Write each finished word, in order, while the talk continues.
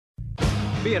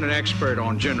Being an expert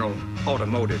on general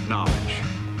automotive knowledge,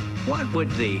 what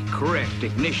would the correct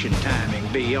ignition timing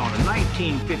be on a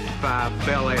 1955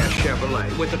 Bel Air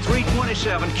Chevrolet with a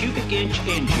 327 cubic inch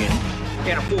engine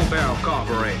and a 4-barrel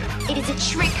carburetor? It is a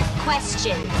trick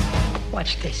question.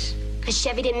 What's this? Because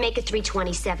Chevy didn't make a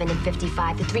 327 in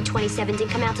 55. The 327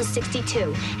 didn't come out till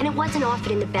 62. And it wasn't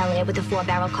offered in the Bel Air with a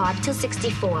 4-barrel carb till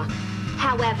 64.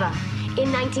 However, in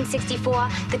 1964,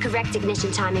 the correct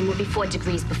ignition timing would be 4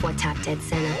 degrees before top dead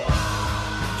center.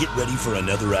 Get ready for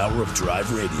another hour of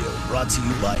Drive Radio, brought to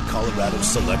you by Colorado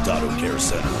Select Auto Care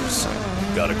Centers.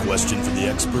 Got a question for the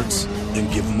experts?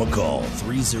 Then give them a call,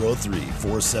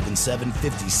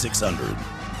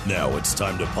 303-477-5600. Now it's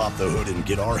time to pop the hood and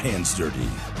get our hands dirty.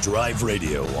 Drive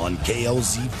Radio on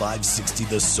KLZ 560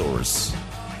 The Source.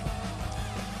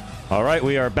 All right,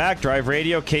 we are back. Drive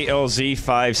Radio, KLZ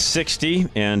 560.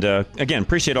 And again,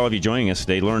 appreciate all of you joining us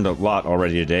today. Learned a lot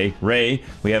already today. Ray,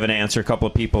 we have an answer. A couple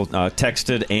of people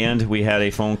texted, and we had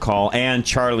a phone call, and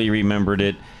Charlie remembered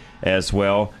it as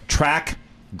well. Track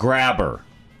Grabber.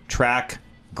 Track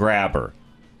Grabber.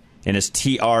 And it's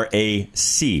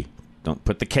TRAC. Don't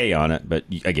put the K on it, but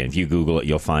again, if you Google it,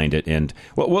 you'll find it. And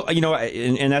well, you know,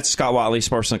 and that's Scott Watley,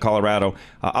 Sportsman, Colorado.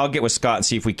 I'll get with Scott and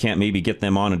see if we can't maybe get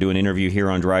them on and do an interview here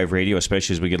on Drive Radio,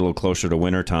 especially as we get a little closer to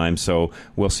winter time. So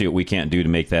we'll see what we can't do to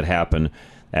make that happen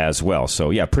as well. So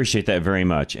yeah, appreciate that very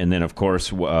much. And then of course,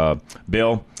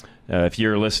 Bill, if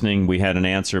you're listening, we had an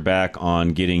answer back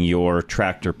on getting your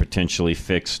tractor potentially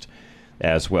fixed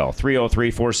as well.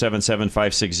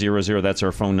 303-477-5600. That's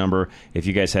our phone number. If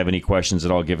you guys have any questions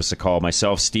at all, give us a call.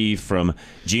 Myself, Steve from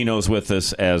Geno's with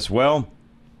us as well.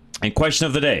 And question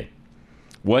of the day.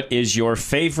 What is your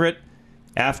favorite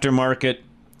aftermarket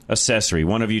accessory?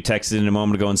 One of you texted in a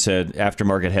moment ago and said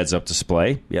aftermarket heads-up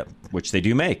display. Yep, which they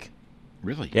do make.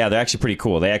 Really? Yeah, they're actually pretty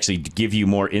cool. They actually give you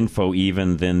more info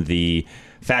even than the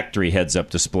factory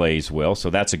heads-up displays will. So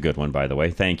that's a good one, by the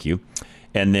way. Thank you.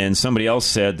 And then somebody else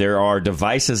said there are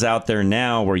devices out there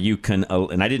now where you can,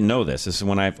 and I didn't know this. This is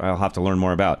one I'll have to learn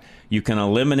more about. You can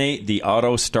eliminate the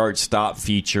auto start stop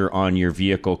feature on your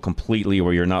vehicle completely,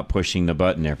 where you're not pushing the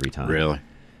button every time. Really?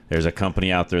 There's a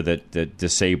company out there that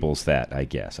disables that, I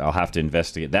guess. I'll have to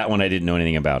investigate. That one I didn't know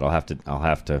anything about. I'll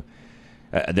have to.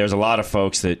 There's a lot of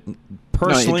folks that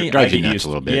personally it drives you nuts a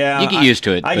little bit. Yeah, you get used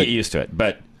to it. I get used to it,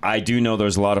 but I do know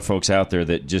there's a lot of folks out there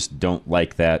that just don't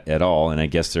like that at all, and I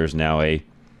guess there's now a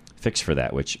fix for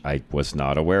that, which I was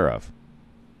not aware of.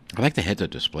 I like the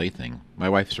heads-up display thing. My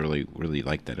wife's really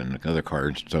liked that in other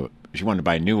cars, so she wanted to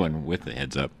buy a new one with the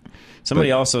heads-up.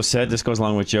 Somebody also said, this goes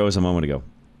along with Joe's a moment ago,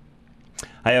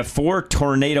 I have 4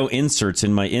 tornado inserts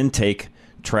in my intake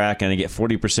track, and I get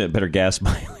 40% better gas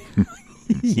mileage.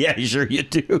 Yeah, sure you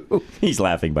do. He's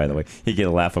laughing, by the way. He get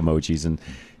a laugh emojis, and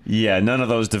yeah, none of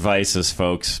those devices,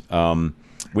 folks.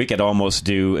 We could almost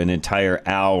do an entire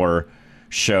hour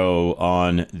show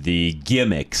on the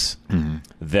gimmicks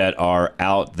that are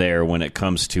out there when it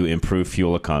comes to improved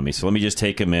fuel economy. So let me just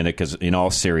take a minute, because in all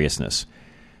seriousness,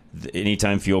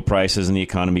 anytime fuel prices and the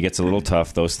economy gets a little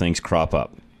tough, those things crop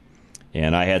up.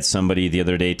 And I had somebody the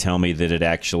other day tell me that it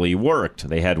actually worked.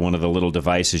 They had one of the little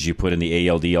devices you put in the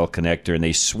ALDL connector, and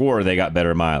they swore they got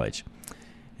better mileage.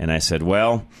 And I said,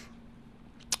 well,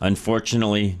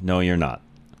 unfortunately, no, you're not.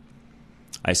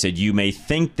 I said, you may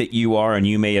think that you are, and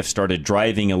you may have started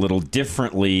driving a little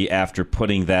differently after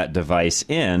putting that device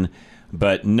in,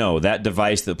 but no, that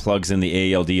device that plugs in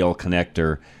the ALDL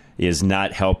connector is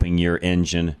not helping your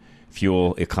engine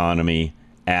fuel economy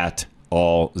at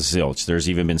all zilch. There's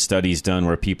even been studies done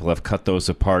where people have cut those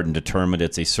apart and determined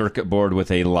it's a circuit board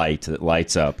with a light that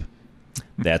lights up.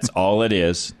 That's all it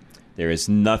is. There is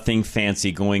nothing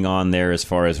fancy going on there as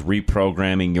far as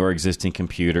reprogramming your existing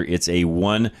computer. It's a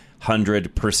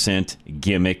 100%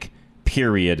 gimmick,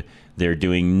 period. They're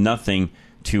doing nothing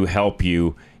to help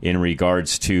you in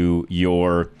regards to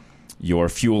your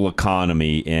fuel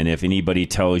economy. And if anybody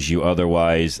tells you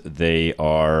otherwise, they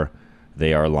are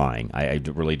lying. I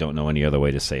really don't know any other way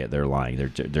to say it. They're lying.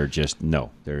 They're just, no.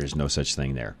 There is no such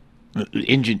thing there.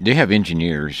 They have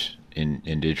engineers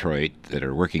in Detroit that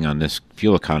are working on this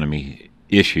fuel economy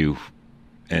issue,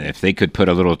 and if they could put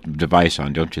a little device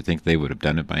on, don't you think they would have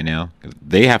done it by now?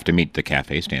 They have to meet the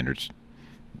CAFE standards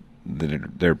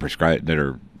that are prescribed, that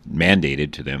are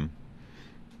mandated to them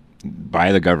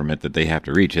by the government, that they have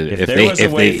to reach. If there was a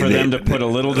way for them to put a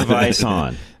little device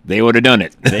on, they would have done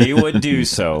it. They would do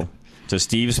so. To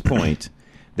Steve's point,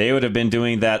 they would have been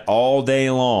doing that all day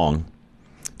long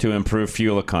to improve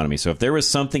fuel economy. So if there was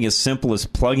something as simple as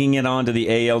plugging it onto the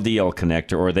ALDL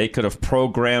connector, or they could have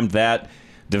programmed that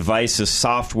devices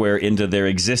software into their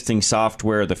existing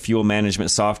software, the fuel management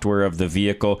software of the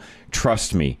vehicle,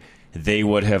 trust me, they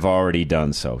would have already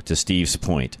done so. To Steve's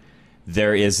point,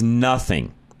 there is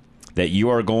nothing that you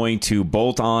are going to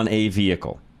bolt on a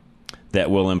vehicle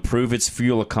that will improve its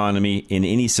fuel economy in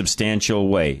any substantial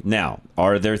way. Now,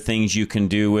 are there things you can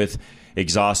do with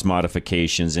exhaust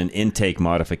modifications and intake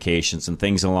modifications and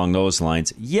things along those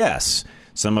lines? Yes.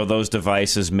 Some of those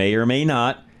devices may or may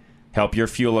not help your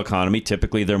fuel economy.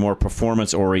 Typically, they're more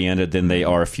performance-oriented than they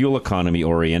are fuel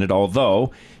economy-oriented,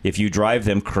 although if you drive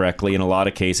them correctly, in a lot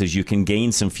of cases, you can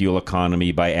gain some fuel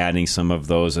economy by adding some of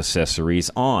those accessories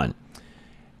on.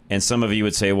 And some of you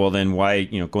would say, well, then why,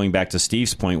 going back to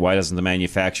Steve's point, why doesn't the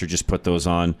manufacturer just put those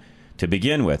on to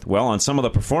begin with? Well, on some of the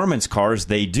performance cars,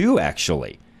 they do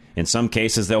actually. In some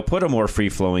cases, they'll put a more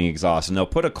free-flowing exhaust, and they'll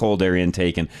put a cold air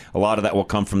intake, and a lot of that will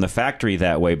come from the factory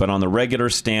that way. But on the regular,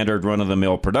 standard,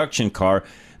 run-of-the-mill production car,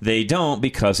 they don't,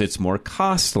 because it's more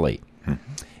costly.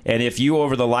 And if you,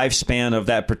 over the lifespan of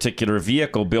that particular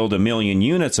vehicle, build 1 million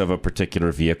units of a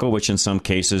particular vehicle, which in some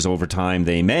cases over time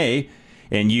they may,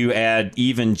 and you add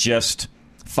even just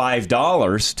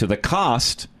 $5 to the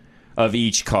cost of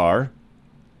each car,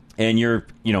 and you're,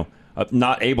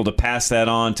 not able to pass that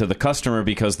on to the customer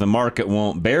because the market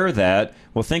won't bear that,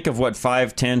 well, think of what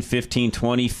 $5, $10, $15,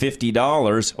 $20,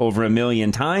 $50 over 1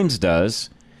 million times does.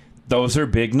 Those are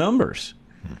big numbers.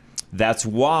 That's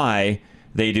why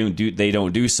they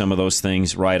don't do some of those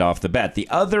things right off the bat. The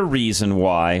other reason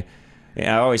why,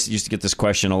 I always used to get this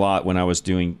question a lot when I was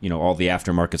doing, all the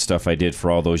aftermarket stuff I did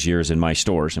for all those years in my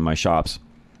stores, in my shops.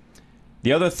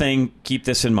 The other thing, keep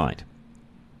this in mind.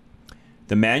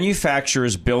 The manufacturer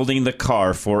is building the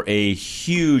car for a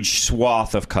huge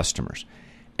swath of customers.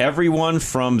 Everyone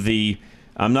from the,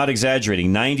 I'm not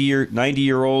exaggerating,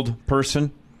 90-year-old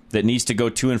person that needs to go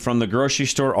to and from the grocery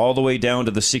store all the way down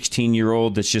to the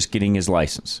 16-year-old that's just getting his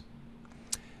license.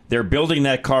 They're building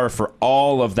that car for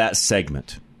all of that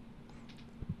segment.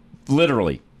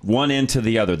 Literally, one end to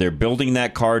the other. They're building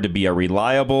that car to be a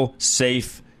reliable,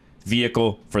 safe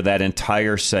vehicle for that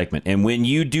entire segment. And when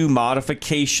you do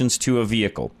modifications to a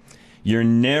vehicle, you're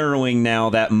narrowing now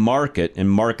that market and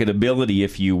marketability,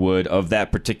 if you would, of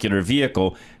that particular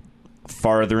vehicle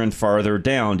farther and farther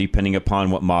down, depending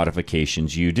upon what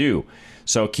modifications you do.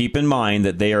 So keep in mind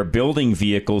that they are building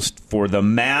vehicles for the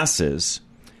masses,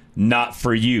 not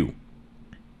for you.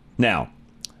 Now,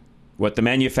 what the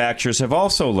manufacturers have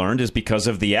also learned is because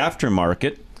of the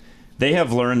aftermarket, they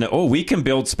have learned that, we can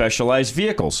build specialized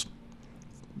vehicles.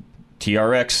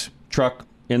 TRX truck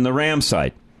in the Ram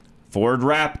side, Ford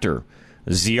Raptor,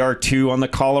 ZR2 on the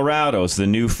Colorados, the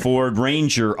new Ford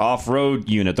Ranger off-road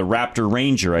unit, the Raptor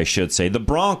Ranger, I should say, the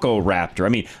Bronco Raptor. I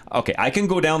mean, okay, I can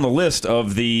go down the list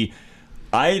of the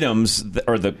items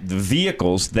or the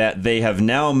vehicles that they have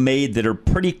now made that are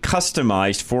pretty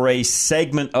customized for a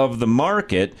segment of the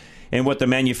market. And what the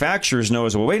manufacturers know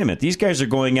is, well, wait a minute, these guys are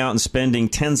going out and spending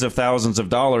tens of thousands of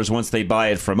dollars once they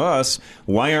buy it from us.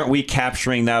 Why aren't we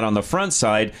capturing that on the front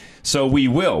side? So we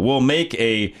will. We'll make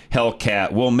a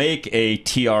Hellcat. We'll make a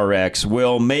TRX.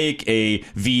 We'll make a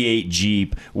V8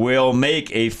 Jeep. We'll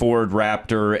make a Ford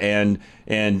Raptor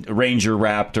and Ranger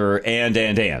Raptor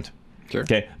and. Sure.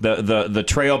 Okay. The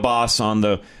Trail Boss on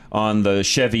the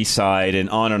Chevy side, and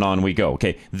on we go.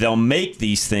 Okay, they'll make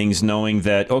these things knowing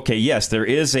that, okay, yes, there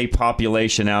is a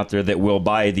population out there that will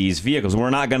buy these vehicles. We're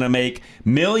not going to make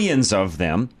millions of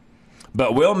them,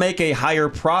 but we'll make a higher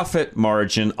profit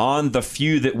margin on the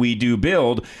few that we do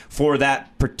build for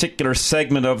that particular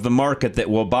segment of the market that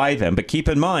will buy them. But keep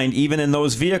in mind, even in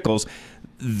those vehicles,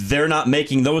 they're not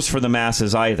making those for the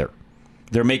masses either.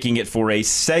 They're making it for a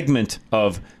segment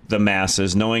of the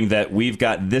masses, knowing that we've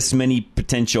got this many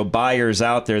potential buyers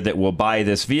out there that will buy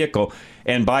this vehicle.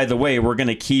 And by the way, we're going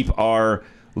to keep our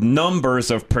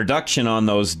numbers of production on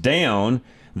those down,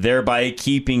 thereby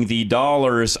keeping the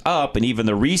dollars up and even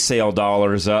the resale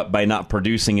dollars up by not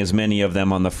producing as many of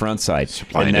them on the front side.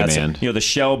 Supply and demand. The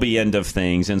Shelby end of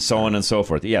things and so on and so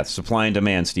forth. Yeah, supply and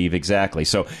demand, Steve, exactly.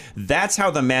 So that's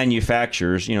how the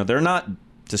manufacturers, they're not,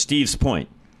 to Steve's point,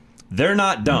 they're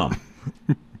not dumb.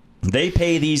 They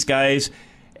pay these guys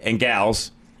and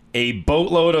gals a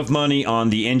boatload of money on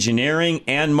the engineering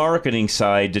and marketing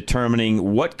side,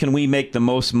 determining what can we make the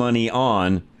most money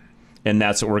on, and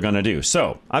that's what we're going to do.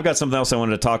 So I've got something else I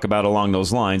wanted to talk about along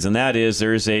those lines, and that is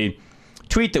there's a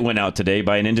tweet that went out today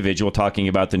by an individual talking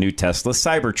about the new Tesla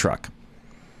Cybertruck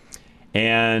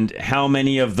and how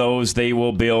many of those they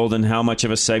will build and how much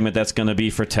of a segment that's going to be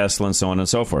for Tesla and so on and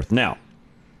so forth. Now,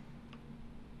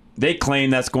 they claim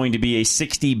that's going to be a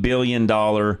 $60 billion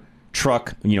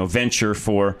truck, venture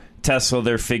for Tesla.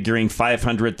 They're figuring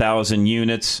 500,000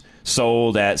 units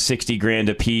sold at $60,000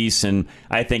 a piece, and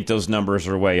I think those numbers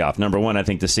are way off. Number one, I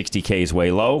think the $60K is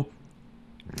way low.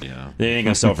 Yeah, they ain't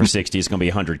going to sell for 60. It's going to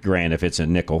be $100,000 if it's a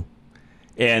nickel.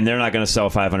 And they're not going to sell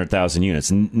 500,000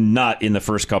 units. Not in the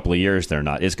first couple of years, they're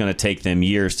not. It's going to take them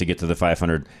years to get to the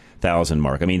 500,000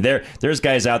 mark. I mean, there's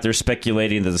guys out there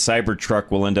speculating that the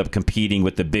Cybertruck will end up competing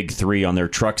with the big three on their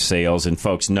truck sales. And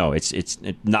folks, no, it's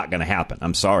not going to happen.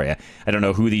 I'm sorry. I don't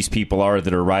know who these people are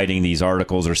that are writing these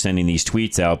articles or sending these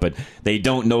tweets out, but they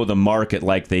don't know the market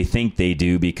like they think they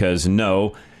do, because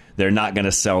no, they're not going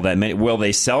to sell that many. Will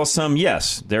they sell some?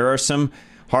 Yes. There are some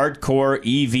hardcore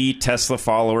EV Tesla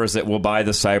followers that will buy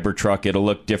the Cybertruck. It'll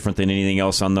look different than anything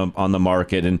else on the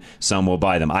market, and some will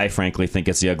buy them. I frankly think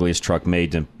it's the ugliest truck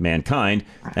made to mankind.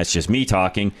 That's just me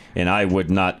talking, and I would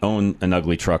not own an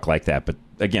ugly truck like that. But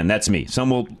again, that's me. Some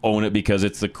will own it because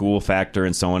it's the cool factor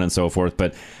and so on and so forth.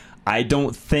 But I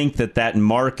don't think that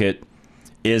market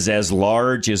is as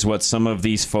large as what some of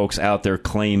these folks out there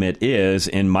claim it is,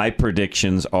 and my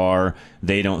predictions are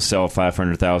they don't sell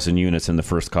 500,000 units in the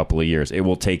first couple of years. It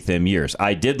will take them years.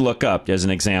 I did look up, as an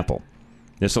example,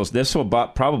 this will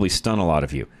probably stun a lot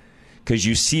of you, because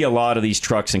you see a lot of these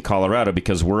trucks in Colorado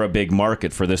because we're a big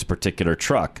market for this particular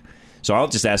truck. So I'll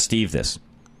just ask Steve this.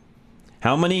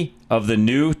 How many of the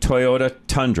new Toyota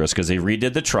Tundras, because they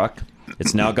redid the truck,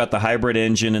 it's now got the hybrid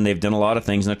engine, and they've done a lot of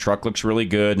things, and the truck looks really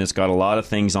good, and it's got a lot of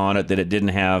things on it that it didn't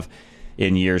have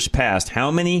in years past.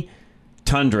 How many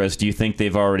Tundras do you think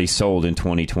they've already sold in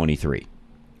 2023?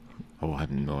 Oh, I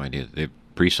have no idea. They've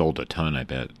pre-sold a ton, I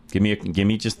bet. Give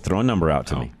me, just throw a number out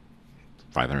to me.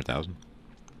 500,000?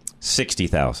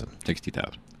 60,000.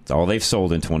 60,000. That's all they've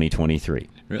sold in 2023.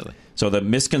 Really? So the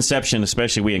misconception,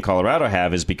 especially we in Colorado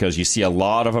have, is because you see a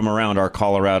lot of them around our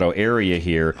Colorado area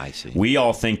here. I see. We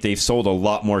all think they've sold a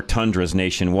lot more Tundras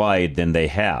nationwide than they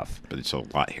have. But they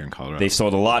sold a lot here in Colorado. They've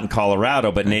sold a lot in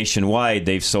Colorado, but nationwide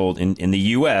they've sold, in the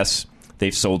U.S.,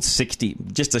 they've sold 60,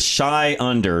 just a shy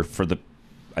under for the,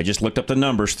 I just looked up the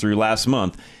numbers through last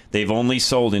month. They've only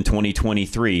sold in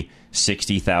 2023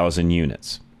 60,000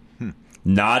 units.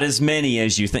 Not as many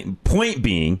as you think. Point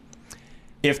being,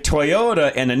 if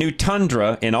Toyota and a new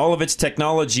Tundra and all of its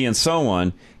technology and so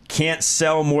on can't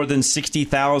sell more than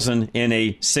 60,000 in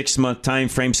a 6-month time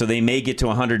frame, so they may get to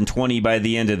 120 by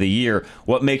the end of the year,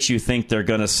 what makes you think they're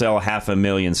going to sell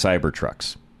 500,000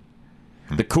 Cybertrucks?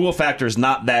 The cool factor is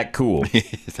not that cool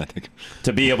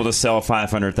to be able to sell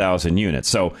 500,000 units.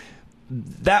 So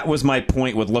that was my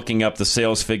point with looking up the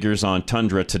sales figures on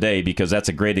Tundra today, because that's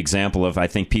a great example of, I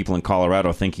think, people in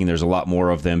Colorado thinking there's a lot more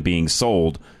of them being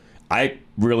sold. I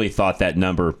really thought that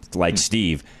number, like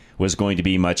Steve, was going to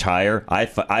be much higher. I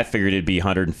figured it'd be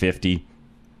 150,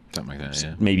 something like that,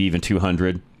 yeah. Maybe even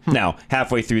 200. Now,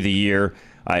 halfway through the year,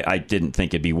 I didn't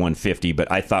think it'd be 150,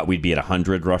 but I thought we'd be at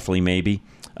 100 roughly, maybe.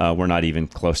 We're not even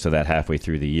close to that halfway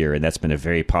through the year, and that's been a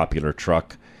very popular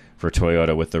truck for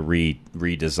Toyota with the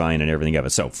redesign and everything of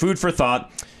it. So, food for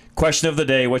thought. Question of the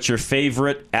day, what's your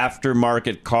favorite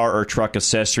aftermarket car or truck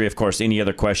accessory? Of course, any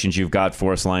other questions you've got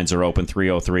for us, lines are open,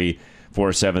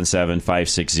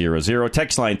 303-477-5600.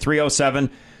 Text line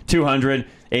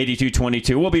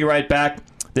 307-200-8222. We'll be right back.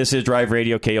 This is Drive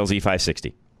Radio, KLZ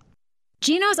 560.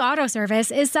 Gino's Auto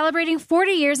Service is celebrating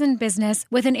 40 years in business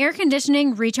with an air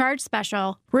conditioning recharge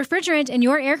special. Refrigerant in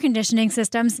your air conditioning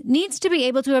systems needs to be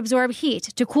able to absorb heat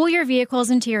to cool your vehicle's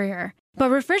interior.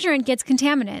 But refrigerant gets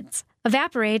contaminants,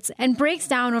 evaporates, and breaks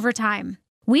down over time.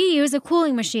 We use a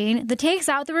cooling machine that takes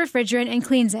out the refrigerant and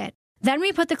cleans it. Then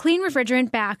we put the clean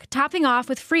refrigerant back, topping off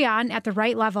with Freon at the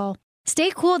right level.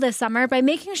 Stay cool this summer by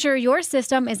making sure your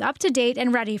system is up to date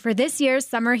and ready for this year's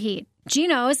summer heat.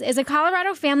 Gino's is a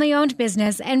Colorado family-owned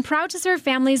business and proud to serve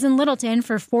families in Littleton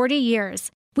for 40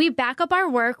 years. We back up our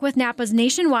work with Napa's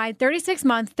nationwide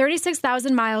 36-month,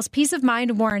 36,000 miles peace of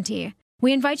mind warranty.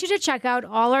 We invite you to check out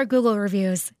all our Google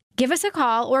reviews. Give us a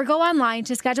call or go online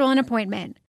to schedule an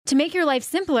appointment. To make your life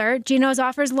simpler, Gino's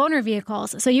offers loaner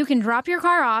vehicles so you can drop your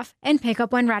car off and pick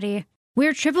up when ready.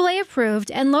 We're AAA approved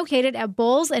and located at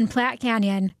Bowles and Platte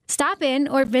Canyon. Stop in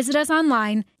or visit us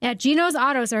online at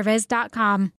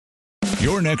ginosautoservice.com.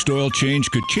 Your next oil change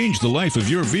could change the life of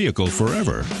your vehicle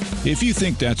forever. If you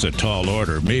think that's a tall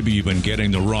order, maybe you've been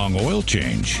getting the wrong oil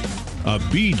change. A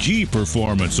BG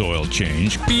Performance oil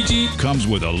change comes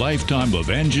with a lifetime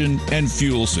of engine and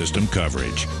fuel system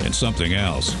coverage. And something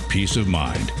else, peace of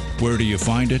mind. Where do you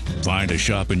find it? Find a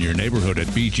shop in your neighborhood at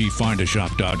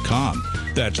bgfindashop.com.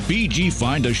 That's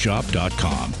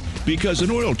bgfindashop.com. Because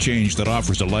an oil change that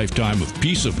offers a lifetime of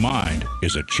peace of mind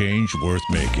is a change worth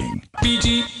making.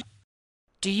 BG.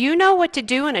 Do you know what to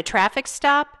do in a traffic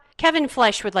stop? Kevin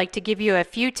Flesh would like to give you a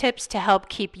few tips to help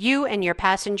keep you and your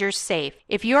passengers safe.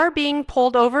 If you are being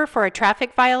pulled over for a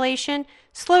traffic violation,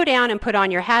 slow down and put on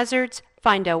your hazards,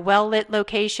 find a well-lit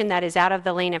location that is out of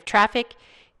the lane of traffic,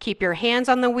 keep your hands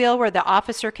on the wheel where the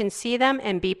officer can see them,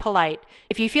 and be polite.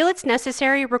 If you feel it's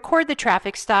necessary, record the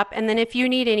traffic stop, and then if you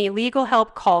need any legal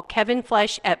help, call Kevin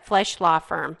Flesh at Flesh Law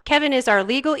Firm. Kevin is our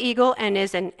legal eagle and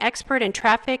is an expert in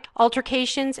traffic,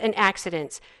 altercations, and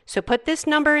accidents. So put this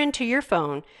number into your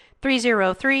phone,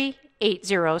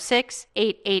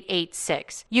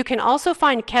 303-806-8886. You can also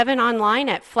find Kevin online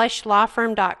at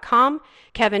fleshlawfirm.com.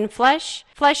 Kevin Flesh,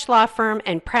 Flesh Law Firm,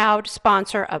 and proud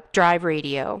sponsor of Drive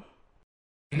Radio.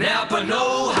 Napa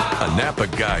know-how. A Napa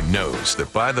guy knows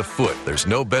that by the foot, there's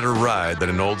no better ride than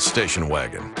an old station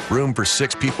wagon. Room for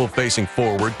 6 people facing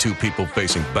forward, 2 people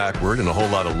facing backward, and a whole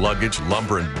lot of luggage,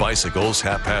 lumber, and bicycles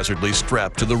haphazardly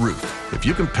strapped to the roof. If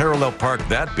you can parallel park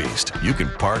that beast, you can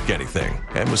park anything.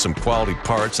 And with some quality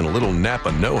parts and a little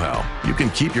Napa know-how, you can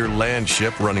keep your land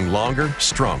ship running longer,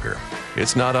 stronger.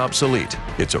 It's not obsolete.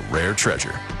 It's a rare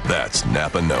treasure. That's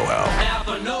Napa know-how.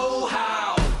 Napa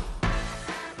know-how.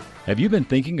 Have you been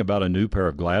thinking about a new pair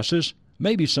of glasses?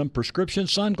 Maybe some prescription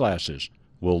sunglasses?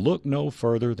 Well, look no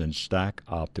further than Stack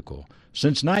Optical.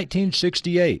 Since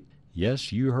 1968,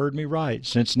 yes, you heard me right,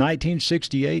 since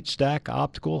 1968, Stack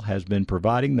Optical has been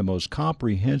providing the most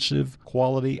comprehensive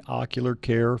quality ocular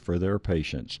care for their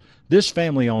patients. This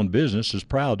family-owned business is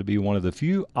proud to be one of the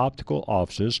few optical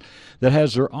offices that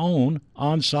has their own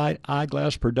on-site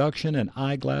eyeglass production and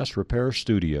eyeglass repair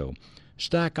studio.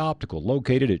 Stack Optical,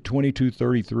 located at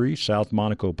 2233 South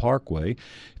Monaco Parkway,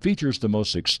 features the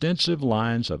most extensive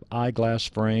lines of eyeglass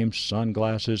frames,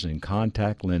 sunglasses, and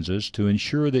contact lenses to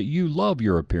ensure that you love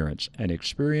your appearance and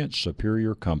experience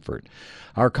superior comfort.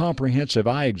 Our comprehensive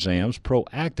eye exams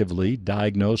proactively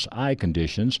diagnose eye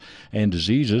conditions and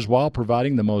diseases while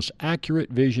providing the most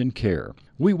accurate vision care.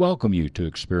 We welcome you to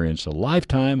experience a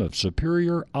lifetime of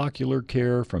superior ocular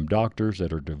care from doctors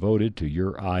that are devoted to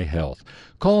your eye health.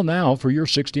 Call now for your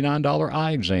 $69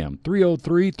 eye exam,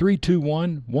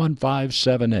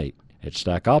 303-321-1578. At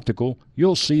Stack Optical,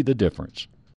 you'll see the difference.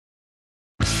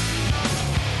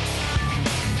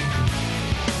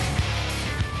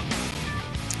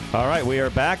 All right, we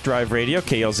are back. Drive Radio,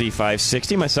 KLZ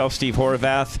 560. Myself, Steve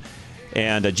Horvath.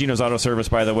 And Gino's Auto Service,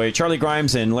 by the way. Charlie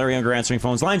Grimes and Larry Unger answering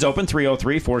phones. Lines open,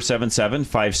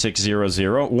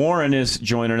 303-477-5600. Warren is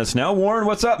joining us now. Warren,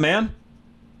 what's up, man?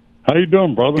 How you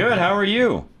doing, brother? Good. How are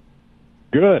you?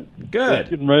 Good. Good. Just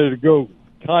getting ready to go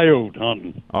coyote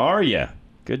hunting. Are you?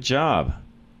 Good job.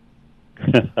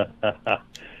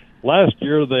 Last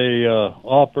year they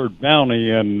offered bounty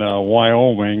in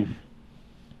Wyoming,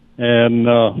 and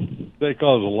they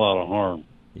caused a lot of harm.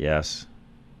 Yes.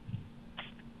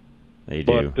 They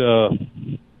do. But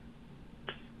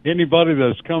anybody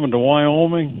that's coming to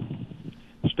Wyoming,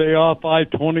 stay off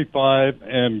I-25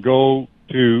 and go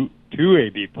to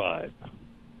 285.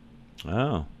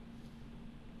 Oh.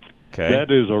 Okay.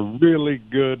 That is a really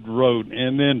good road.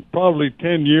 And then probably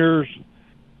 10 years,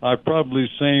 I've probably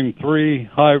seen 3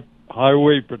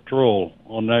 highway patrol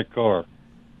on that car,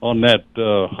 on that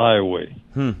highway.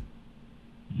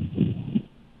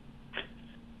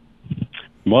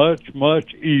 Much,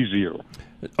 much easier.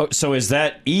 Oh, so is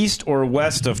that east or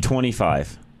west of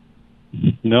 25?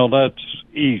 No, that's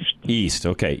east. East,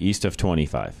 okay, east of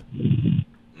 25.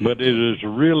 But it is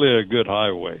really a good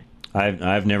highway.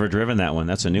 I've never driven that one.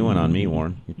 That's a new one on me,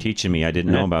 Warren. You're teaching me. I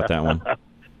didn't know about that one.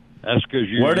 That's because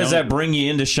you. Where does that bring you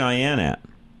into Cheyenne at?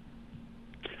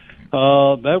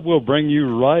 That will bring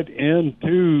you right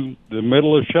into the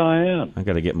middle of Cheyenne. I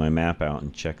got to get my map out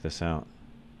and check this out.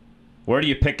 Where do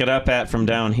you pick it up at from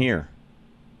down here?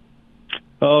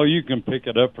 Oh, you can pick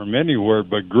it up from anywhere,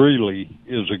 but Greeley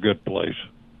is a good place.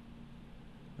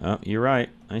 Oh, you're right.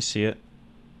 I see it.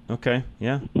 Okay,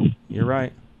 yeah, you're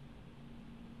right.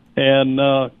 And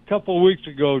a couple of weeks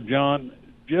ago, John,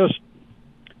 just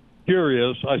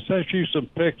curious, I sent you some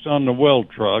pics on the well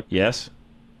truck. Yes.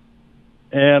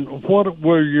 And what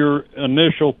were your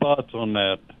initial thoughts on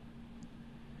that?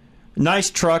 Nice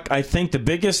truck. I think the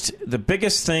biggest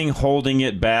thing holding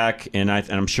it back, and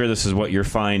I'm sure this is what you're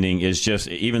finding, is just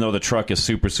even though the truck is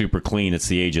super, super clean, it's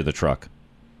the age of the truck.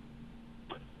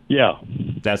 Yeah.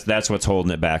 That's what's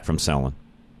holding it back from selling.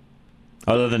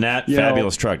 Other than that,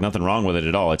 fabulous truck. Nothing wrong with it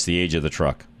at all. It's the age of the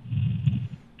truck.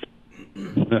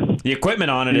 The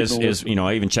equipment on it is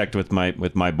I even checked with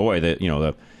my boy that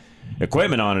the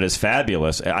equipment on it is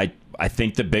fabulous. I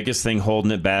think the biggest thing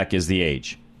holding it back is the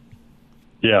age.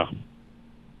 Yeah.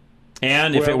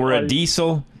 And if it were a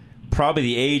diesel, probably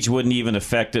the age wouldn't even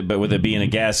affect it, but with it being a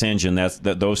gas engine,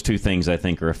 those two things I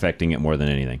think are affecting it more than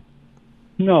anything.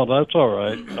 No, that's all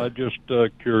right. I'm just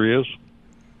curious.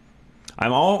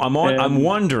 I'm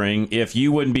wondering if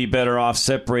you wouldn't be better off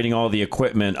separating all the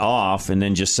equipment off and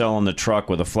then just selling the truck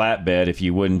with a flatbed if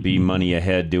you wouldn't be money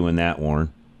ahead doing that,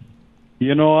 Warren.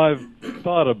 You know, I've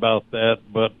thought about that,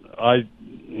 but I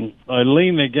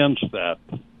lean against that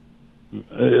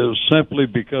simply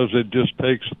because it just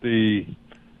takes the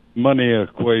money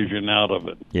equation out of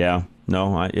it. Yeah,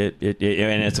 no, and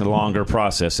it's a longer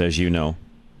process, as you know.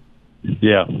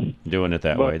 Yeah, doing it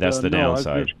that way. That's the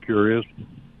downside. I'm just curious.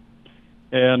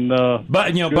 And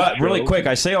but really quick,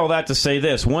 I say all that to say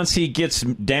this: once he gets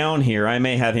down here, I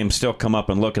may have him still come up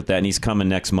and look at that, and he's coming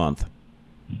next month.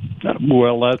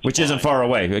 Well, that's which isn't far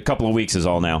away. A couple of weeks is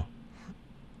all now.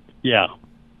 Yeah,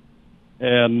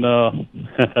 and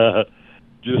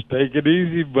just take it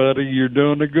easy, buddy. You're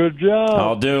doing a good job.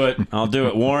 I'll do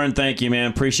it, Warren. Thank you, man.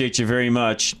 Appreciate you very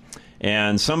much.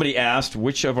 And somebody asked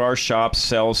which of our shops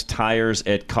sells tires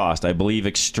at cost. I believe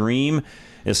Extreme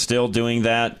is still doing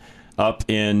that up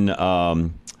in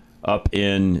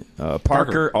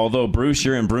Parker. Although Bruce,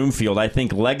 you're in Broomfield, I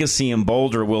think Legacy and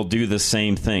Boulder will do the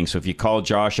same thing. So if you call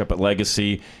Josh up at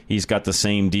Legacy, he's got the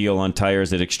same deal on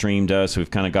tires that Extreme does. So we've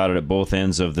kind of got it at both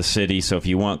ends of the city. So if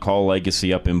you want, call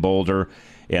Legacy up in Boulder,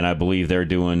 and I believe they're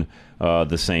doing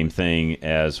the same thing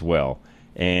as well.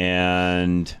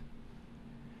 And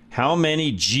how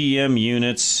many GM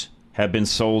units have been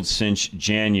sold since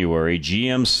January?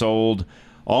 GM sold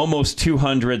almost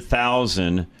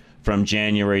 200,000 from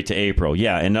January to April.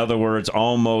 Yeah, in other words,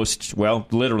 almost, well,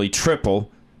 literally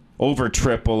over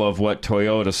triple of what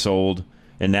Toyota sold,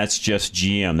 and that's just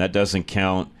GM. That doesn't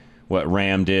count what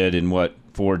Ram did and what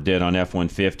Ford did on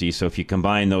F-150. So if you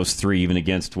combine those three, even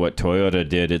against what Toyota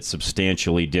did, it's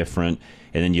substantially different.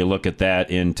 And then you look at that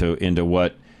into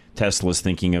what Tesla's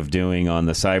thinking of doing on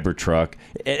the Cybertruck.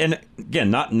 And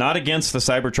again, not against the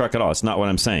Cybertruck at all. It's not what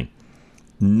I'm saying.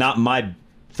 Not my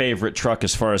favorite truck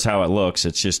as far as how it looks.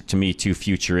 It's just, to me, too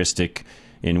futuristic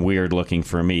and weird looking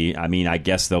for me. I mean, I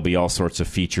guess there'll be all sorts of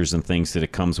features and things that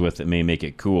it comes with that may make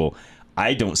it cool.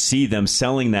 I don't see them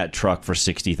selling that truck for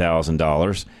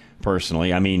 $60,000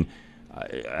 personally. I mean,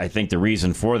 I think the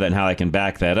reason for that and how I can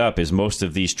back that up is most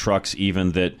of these trucks,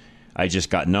 even that I just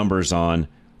got numbers on,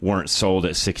 weren't sold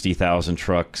at 60,000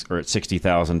 trucks or at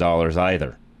 $60,000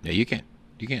 either. Yeah, you can't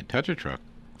touch a truck.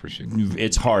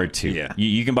 It's hard to. Yeah.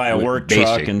 You can buy a work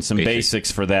truck and some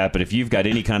basics for that, but if you've got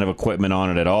any kind of equipment on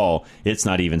it at all, it's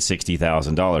not even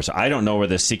 $60,000. I don't know where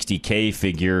the $60K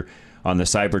figure on the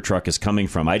Cybertruck is coming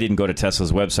from. I didn't go to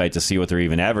Tesla's website to see what they're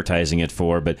even advertising it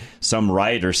for, but some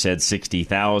writer said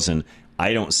 $60,000.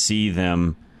 I don't see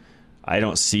them doing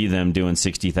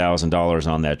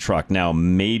 $60,000 on that truck. Now,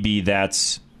 maybe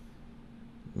that's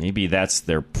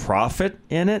their profit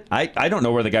in it. I don't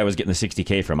know where the guy was getting the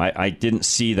 $60K from. I didn't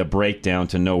see the breakdown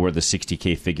to know where the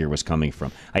 $60K figure was coming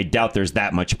from. I doubt there's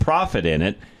that much profit in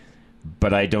it,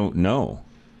 but I don't know.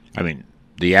 I mean,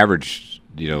 the average,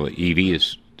 EV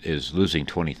is losing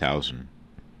 $20,000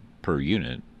 per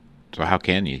unit. So how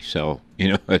can you sell?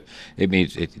 It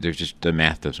means there's just the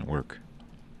math doesn't work.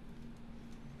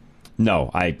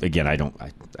 No, I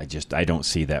don't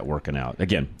see that working out.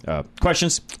 Again,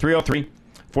 questions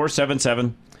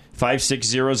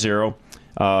 303-477-5600.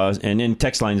 And then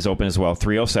text line is open as well,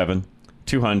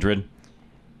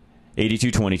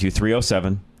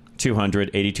 307-200-8222,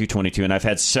 307-200-8222. And I've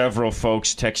had several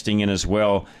folks texting in as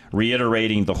well,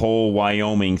 reiterating the whole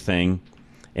Wyoming thing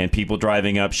and people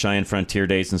driving up Cheyenne Frontier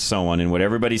Days and so on. And what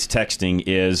everybody's texting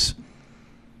is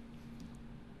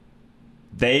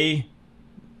they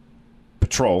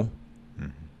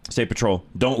state patrol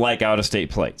don't like out-of-state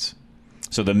plates.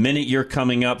 So the minute you're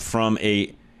coming up from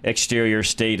a exterior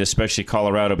state, especially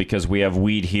Colorado, because we have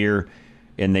weed here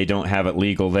and they don't have it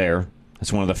legal there,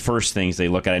 that's one of the first things they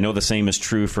look at. I know the same is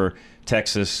true for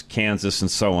Texas, Kansas,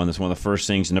 and so on. That's one of the first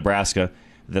things. Nebraska,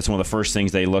 that's one of the first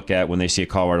things they look at when they see a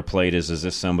Colorado plate is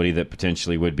this somebody that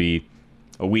potentially would be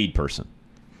a weed person?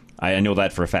 I know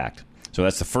that for a fact. So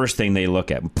that's the first thing they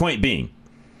look at. Point being,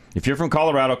 if you're from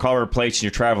Colorado plates, and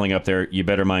you're traveling up there, you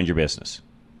better mind your business.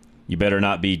 You better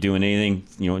not be doing anything,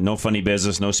 no funny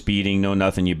business, no speeding, no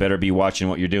nothing. You better be watching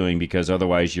what you're doing because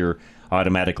otherwise you're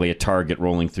automatically a target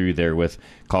rolling through there with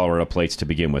Colorado plates to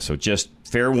begin with. So just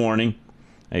fair warning.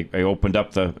 I opened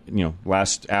up the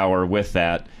last hour with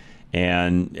that,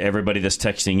 and everybody that's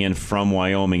texting in from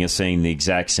Wyoming is saying the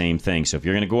exact same thing. So if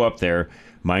you're going to go up there,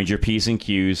 mind your P's and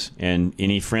Q's, and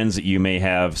any friends that you may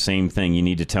have, same thing. You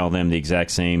need to tell them the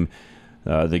exact same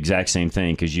the exact same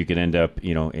thing, because you could end up,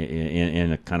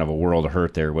 in a kind of a world of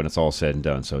hurt there when it's all said and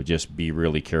done. So just be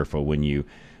really careful when you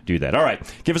do that. All right,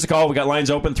 give us a call. We got lines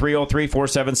open,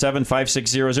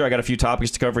 303-477-5600. I got a few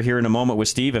topics to cover here in a moment with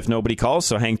Steve if nobody calls,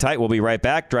 so hang tight. We'll be right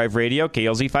back. Drive Radio,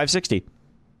 KLZ 560.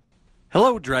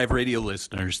 Hello, Drive Radio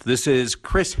listeners. This is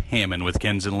Chris Hammond with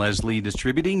Ken's and Leslie,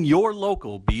 distributing your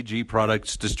local BG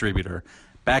Products distributor.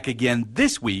 Back again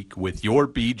this week with your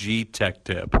BG Tech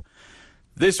Tip.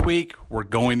 This week, we're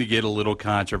going to get a little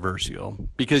controversial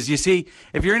because, you see,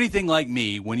 if you're anything like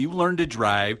me, when you learn to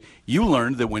drive, you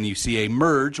learn that when you see a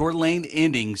merge or lane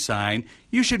ending sign,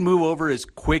 you should move over as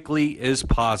quickly as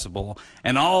possible.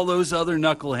 And all those other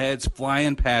knuckleheads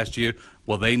flying past you,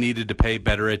 well, they needed to pay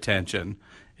better attention.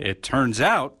 It turns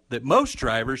out that most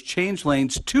drivers change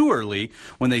lanes too early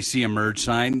when they see a merge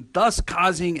sign, thus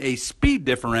causing a speed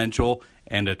differential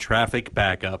and a traffic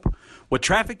backup. What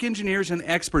traffic engineers and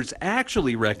experts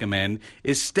actually recommend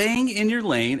is staying in your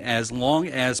lane as long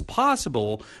as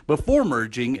possible before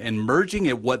merging and merging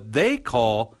at what they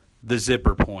call the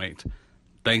zipper point.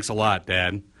 Thanks a lot,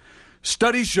 Dad.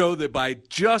 Studies show that by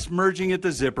just merging at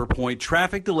the zipper point,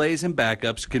 traffic delays and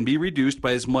backups can be reduced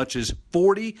by as much as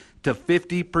 40 to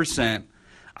 50%.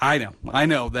 I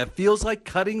know, that feels like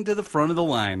cutting to the front of the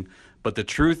line, but the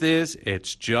truth is,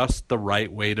 it's just the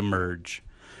right way to merge.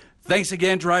 Thanks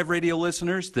again, Drive Radio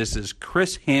listeners. This is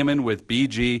Chris Hammond with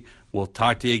BG. We'll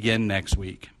talk to you again next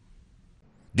week.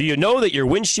 Do you know that your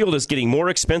windshield is getting more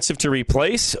expensive to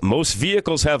replace? Most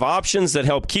vehicles have options that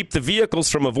help keep the vehicles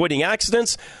from avoiding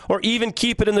accidents or even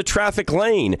keep it in the traffic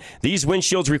lane. These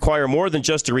windshields require more than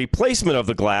just a replacement of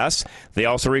the glass. They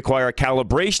also require a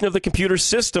calibration of the computer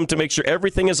system to make sure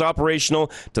everything is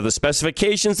operational to the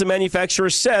specifications the manufacturer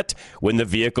set when the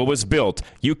vehicle was built.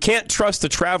 You can't trust the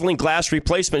traveling glass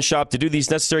replacement shop to do these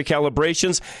necessary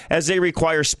calibrations, as they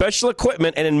require special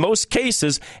equipment and, in most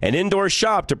cases, an indoor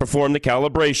shop to perform the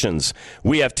calibration.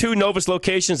 We have 2 Novus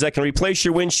locations that can replace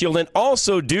your windshield and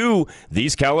also do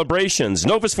these calibrations.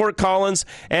 Novus Fort Collins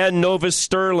and Novus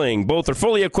Sterling. Both are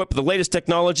fully equipped with the latest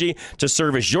technology to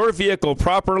service your vehicle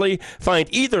properly. Find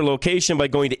either location by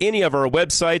going to any of our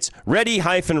websites,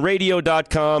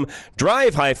 ready-radio.com,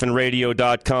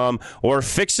 drive-radio.com, or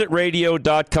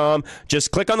fixitradio.com.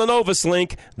 Just click on the Novus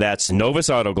link. That's Novus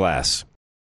Auto Glass.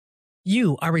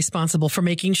 You are responsible for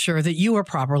making sure that you are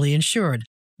properly insured.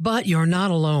 But you're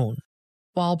not alone.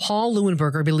 While Paul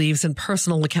Leuenberger believes in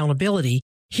personal accountability,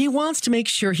 he wants to make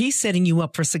sure he's setting you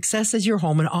up for success as your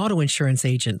home and auto insurance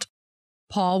agent.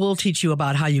 Paul will teach you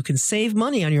about how you can save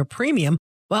money on your premium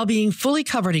while being fully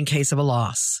covered in case of a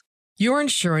loss. Your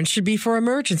insurance should be for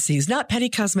emergencies, not petty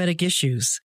cosmetic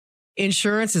issues.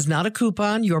 Insurance is not a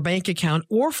coupon, your bank account,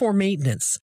 or for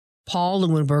maintenance. Paul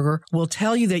Leuenberger will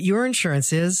tell you that your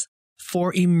insurance is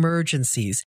for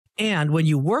emergencies. And when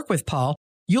you work with Paul,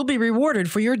 you'll be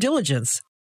rewarded for your diligence.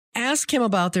 Ask him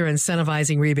about their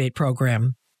incentivizing rebate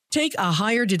program. Take a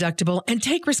higher deductible and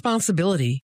take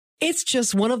responsibility. It's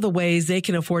just one of the ways they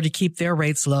can afford to keep their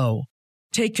rates low.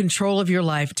 Take control of your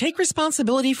life. Take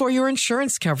responsibility for your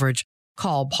insurance coverage.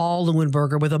 Call Paul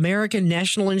Leuenberger with American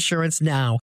National Insurance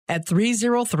now at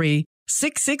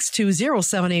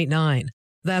 303-662-0789.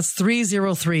 That's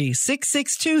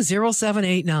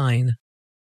 303-662-0789.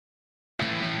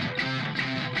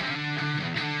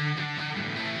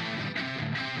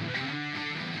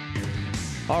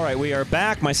 All right, we are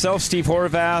back. Myself, Steve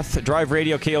Horvath, Drive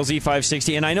Radio, KLZ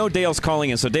 560. And I know Dale's calling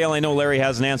in. So, Dale, I know Larry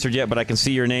hasn't answered yet, but I can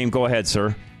see your name. Go ahead,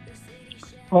 sir.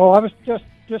 Oh, I was just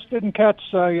didn't catch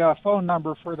a phone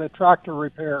number for the tractor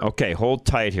repair. Okay, hold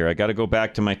tight here. I got to go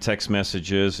back to my text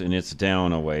messages, and it's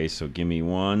down a way. So give me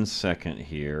 1 second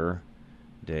here,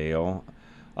 Dale.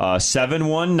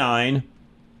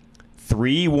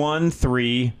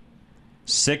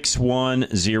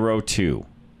 719-313-6102.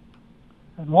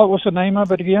 And what was the name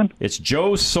of it again? It's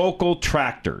Joe Sokol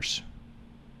Tractors.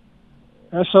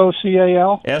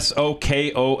 S-O-C-A-L?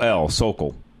 S-O-K-O-L,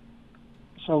 Sokol.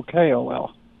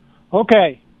 S-O-K-O-L.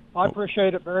 Okay. I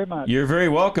appreciate it very much. You're very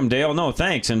welcome, Dale. No,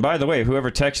 thanks. And by the way, whoever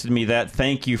texted me that,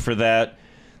 thank you for that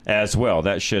as well.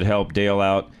 That should help Dale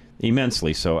out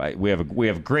immensely. So we have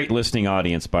a great listening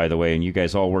audience, by the way, and you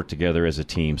guys all work together as a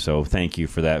team. So thank you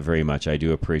for that very much. I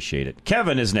do appreciate it.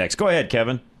 Kevin is next. Go ahead,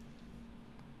 Kevin.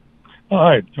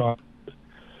 Hi, John.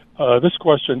 This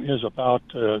question is about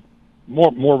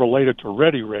more related to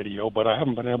Ready Radio, but I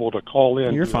haven't been able to call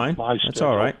in. You're fine. That's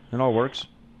all right. It all works.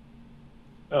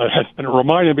 And it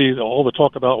reminded me of all the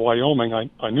talk about Wyoming. I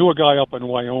knew a guy up in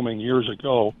Wyoming years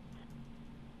ago,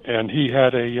 and he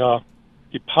had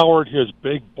he powered his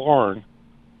big barn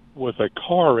with a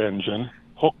car engine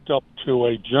hooked up to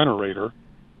a generator,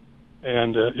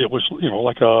 and it was,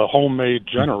 like a homemade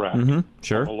Generac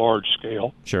Sure. on a large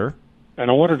scale. Sure. And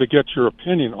I wanted to get your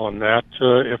opinion on that,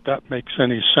 if that makes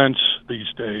any sense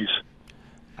these days.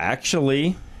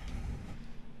 Actually,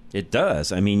 it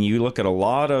does. I mean, you look at a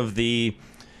lot of the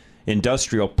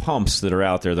industrial pumps that are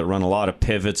out there that run a lot of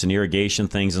pivots and irrigation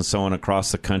things and so on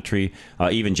across the country.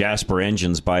 Even Jasper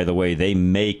Engines, by the way, they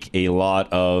make a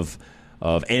lot of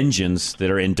engines that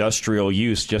are industrial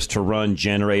use just to run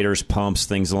generators, pumps,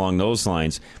 things along those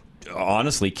lines.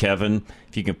 Honestly, Kevin,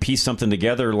 if you can piece something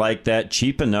together like that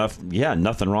cheap enough, yeah,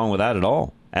 nothing wrong with that at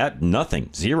all. Nothing.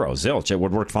 Zero. Zilch. It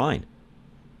would work fine.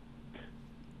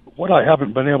 What I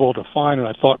haven't been able to find, and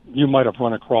I thought you might have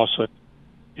run across it,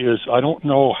 is I don't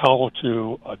know how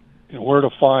to, where to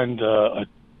find a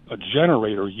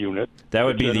generator unit. That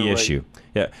would be the issue.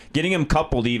 Yeah, getting them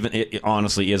coupled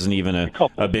honestly isn't even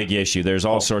a big issue. There's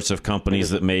all sorts of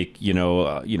companies that make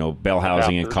bell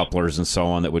housing and couplers and so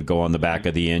on that would go on the back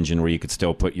of the engine, where you could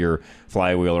still put your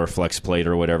flywheel or flex plate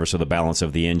or whatever, so the balance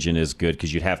of the engine is good,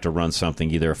 because you'd have to run something,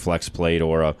 either a flex plate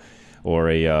or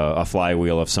a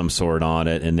flywheel of some sort on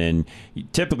it. And then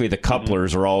typically the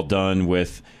couplers are all done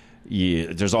with.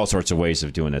 There's all sorts of ways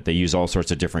of doing it. They use all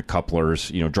sorts of different couplers,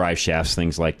 drive shafts,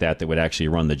 things like that would actually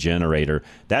run the generator.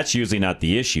 That's usually not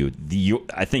the issue.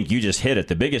 I think you just hit it.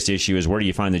 The biggest issue is, where do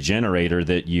you find the generator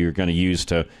that you're going to use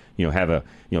to, have a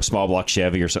small block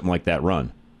Chevy or something like that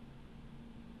run?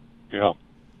 Yeah.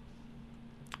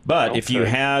 But if you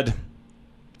had,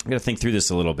 I'm going to think through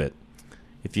this a little bit.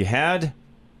 If you had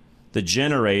the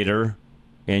generator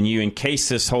and you encased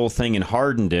this whole thing and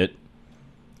hardened it,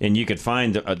 and you could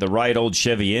find the right old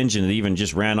Chevy engine that even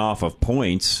just ran off of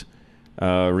points,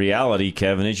 reality,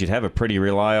 Kevin, is you'd have a pretty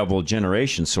reliable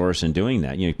generation source in doing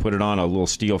that. You put it on a little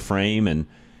steel frame and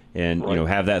right.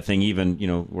 Have that thing even,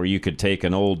 where you could take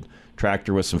an old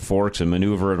tractor with some forks and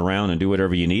maneuver it around and do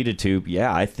whatever you needed to.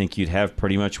 Yeah, I think you'd have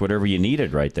pretty much whatever you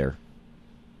needed right there.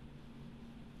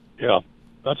 Yeah.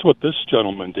 That's what this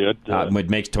gentleman did.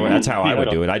 That's how I would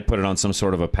do it. I'd put it on some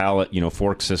sort of a pallet,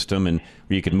 fork system, and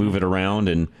where you could move it around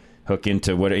and hook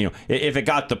into what. If it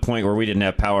got to the point where we didn't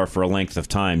have power for a length of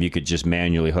time, you could just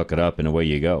manually hook it up, and away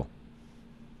you go.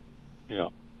 Yeah.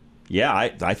 Yeah,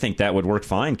 I think that would work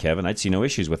fine, Kevin. I'd see no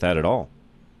issues with that at all.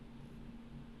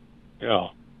 Yeah.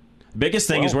 Biggest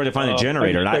thing is where to find a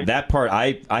generator. And that part,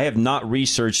 I have not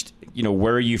researched,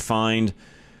 where you find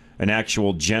an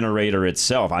actual generator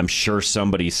itself. I'm sure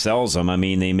somebody sells them. I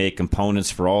mean, they make components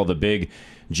for all the big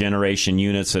generation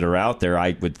units that are out there.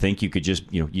 I would think you could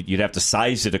just, you'd have to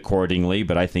size it accordingly,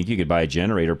 but I think you could buy a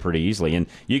generator pretty easily, and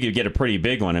you could get a pretty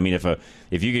big one. I mean,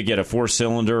 if you could get a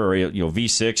 4-cylinder or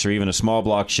V6 or even a small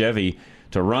block Chevy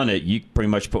to run it, you pretty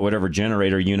much put whatever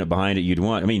generator unit behind it you'd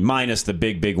want. I mean, minus the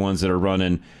big ones that are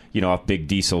running, off big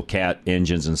diesel cat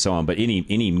engines and so on. But any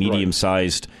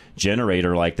medium-sized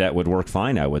generator like that would work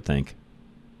fine, I would think.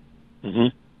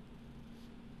 Mm-hmm.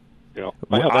 Yeah.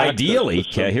 Well, ideally,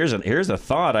 here's a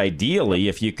thought. Ideally,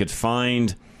 if you could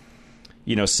find,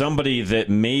 somebody that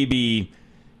maybe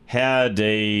had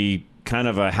a kind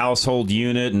of a household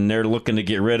unit and they're looking to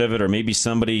get rid of it, or maybe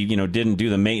somebody, didn't do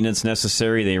the maintenance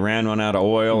necessary, they ran one out of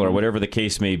oil, or whatever the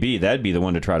case may be, that'd be the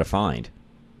one to try to find.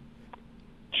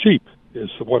 Cheap is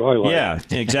what I like. Yeah,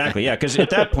 exactly. Yeah, because at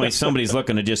that point, somebody's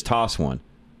looking to just toss one.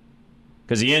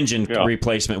 Because the engine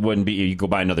replacement wouldn't be, you go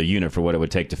buy another unit for what it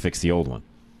would take to fix the old one.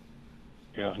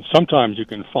 Yeah, and sometimes you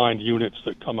can find units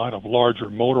that come out of larger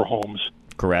motorhomes.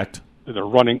 Correct. That are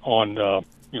running on,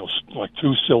 like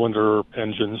 2-cylinder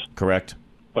engines. Correct.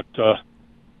 But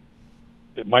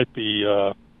it might be,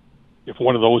 if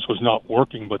one of those was not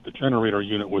working, but the generator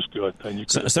unit was good, then you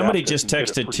could. Somebody just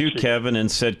texted to Kevin and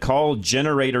said, call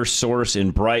Generator Source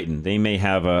in Brighton. They may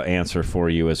have an answer for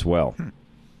you as well.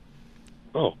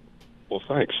 Oh. Well,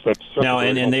 thanks. That's now,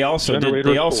 and they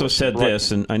also said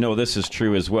this, and I know this is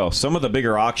true as well. Some of the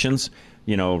bigger auctions,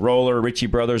 Roller, Ritchie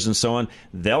Brothers, and so on,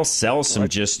 they'll sell some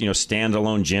just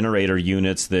standalone generator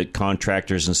units that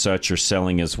contractors and such are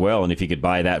selling as well. And if you could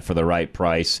buy that for the right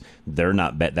price, they're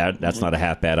not bad. That's not a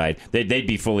half bad idea. They'd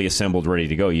be fully assembled, ready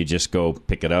to go. You just go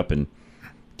pick it up and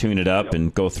tune it up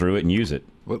and go through it and use it.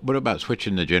 What about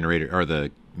switching the generator or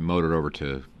the motor over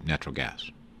to natural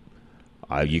gas?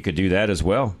 You could do that as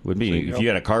well. If you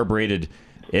had a carbureted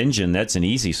engine, that's an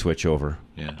easy switch over.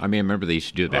 Yeah, I remember they used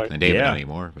to do it back in the day, but not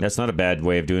anymore. But. That's not a bad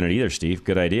way of doing it either, Steve.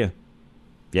 Good idea.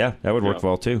 Yeah, that would work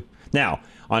well too. Now,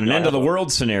 on an end-of-the-world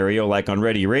scenario, like on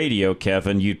Ready Radio,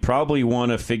 Kevin, you'd probably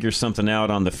want to figure something out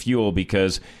on the fuel,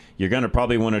 because you're going to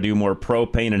probably want to do more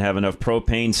propane and have enough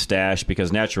propane stash,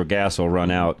 because natural gas will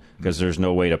run out because there's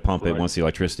no way to pump it once the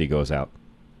electricity goes out.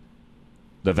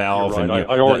 the valve, right.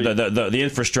 and the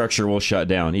infrastructure will shut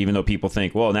down, even though people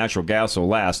think, well, natural gas will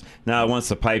last. Now, once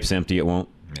the pipe's empty, it won't.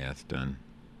 Yeah, it's done.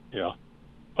 Yeah.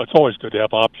 It's always good to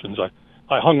have options.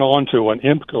 I hung on to an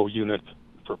IMCO unit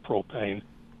for propane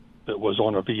that was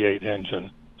on a V8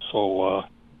 engine. So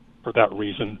for that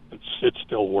reason, it's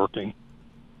still working.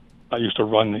 I used to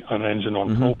run an engine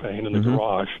on propane in the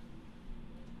garage.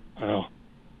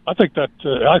 I think that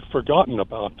I've forgotten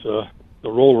about the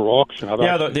roller auction.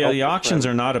 The auctions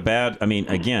are not a bad. I mean,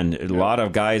 again, a lot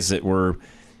of guys that were,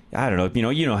 I don't know,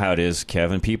 you know how it is,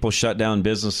 Kevin. People shut down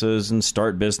businesses and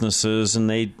start businesses, and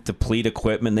they deplete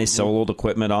equipment, they sell old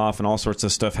equipment off, and all sorts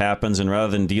of stuff happens. And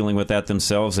rather than dealing with that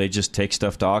themselves, they just take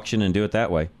stuff to auction and do it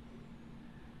that way.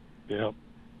 Yeah,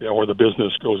 or the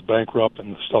business goes bankrupt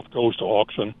and the stuff goes to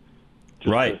auction.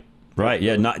 Right.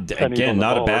 Yeah, not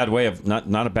a bad way of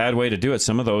not a bad way to do it.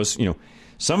 Some of those,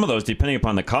 depending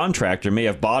upon the contractor, may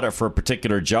have bought it for a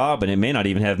particular job, and it may not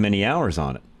even have many hours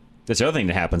on it. That's the other thing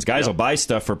that happens. Guys will buy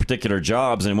stuff for particular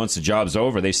jobs, and once the job's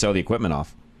over, they sell the equipment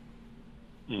off.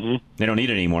 They don't need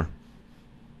it anymore.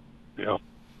 Yeah.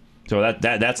 So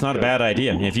that's not a bad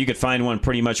idea. If you could find one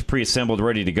pretty much pre-assembled,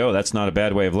 ready to go, that's not a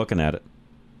bad way of looking at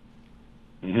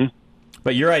it.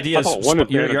 But your idea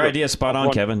is spot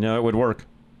on, Kevin. No, it would work.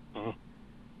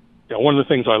 Yeah, one of the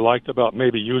things I liked about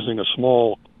maybe using a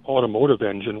small automotive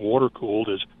engine, water-cooled,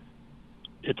 is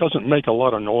it doesn't make a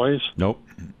lot of noise. Nope.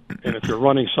 And if you're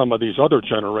running some of these other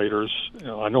generators,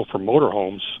 I know for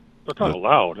motorhomes, they're kind of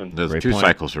loud. And those two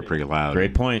cycles are pretty loud.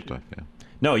 Great point. Stuff, yeah.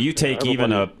 No, you take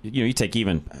even a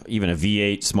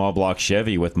V8 small block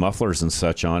Chevy with mufflers and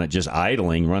such on it, just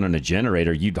idling, running a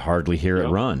generator, you'd hardly hear it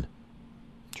run.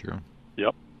 True.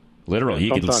 Yep. Literally,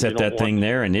 you could set that thing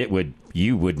there, and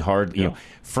you would hardly,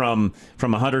 from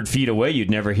 100 feet away,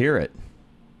 you'd never hear it.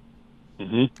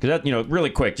 Because that, really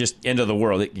quick, just end of the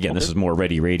world. Again, this is more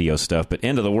ready radio stuff, but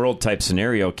end of the world type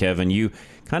scenario, Kevin. You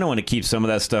kind of want to keep some of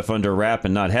that stuff under wrap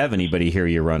and not have anybody hear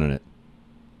you running it.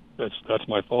 That's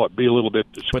my thought. Be a little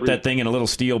bit discreet. Put that thing in a little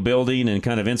steel building and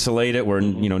kind of insulate it where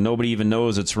nobody even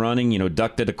knows it's running.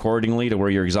 Duct it accordingly to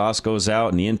where your exhaust goes out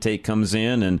and the intake comes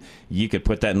in, and you could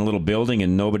put that in a little building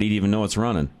and nobody'd even know it's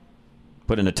running.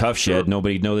 Put it in a tough shed,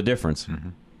 nobody'd know the difference.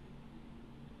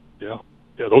 Yeah,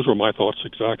 those were my thoughts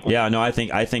exactly. Yeah, no, I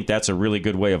think that's a really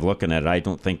good way of looking at it. I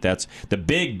don't think that's the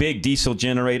big diesel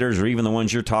generators or even the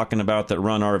ones you're talking about that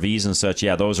run RVs and such.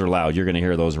 Yeah, those are loud. You're going to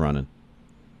hear those running.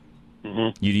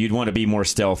 You'd want to be more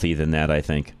stealthy than that, I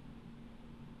think.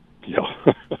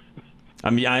 Yeah. I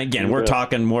mean, again, we're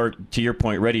talking more, to your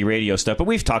point, ready radio stuff, but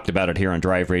we've talked about it here on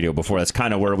Drive Radio before. That's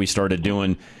kind of where we started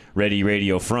doing ready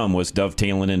radio from, was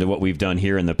dovetailing into what we've done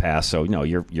here in the past. So, no,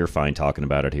 you're fine talking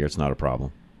about it here. It's not a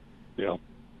problem. Yeah.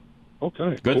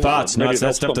 Okay. Good thoughts. No,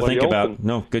 that's stuff to think about.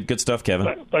 No, good stuff,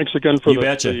 Kevin. Thanks again for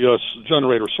the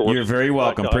generator source. You're very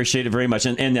welcome. Appreciate it very much.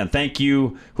 And thank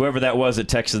you, whoever that was that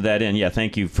texted that in. Yeah,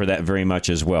 thank you for that very much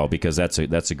as well, because that's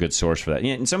a good source for that.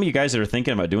 And some of you guys that are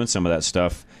thinking about doing some of that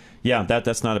stuff, yeah,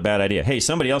 that's not a bad idea. Hey,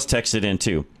 somebody else texted in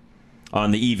too on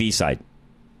the EV side.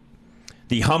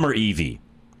 The Hummer EV,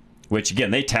 which, again,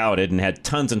 they touted and had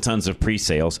tons and tons of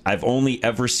pre-sales. I've only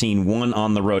ever seen one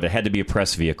on the road. It had to be a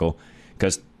press vehicle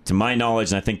because, to my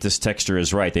knowledge, and I think this texter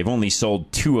is right, they've only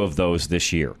sold 2 of those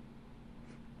this year.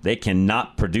 They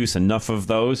cannot produce enough of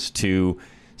those to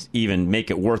even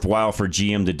make it worthwhile for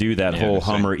GM to do that whole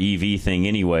Hummer EV thing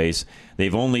anyways.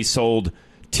 They've only sold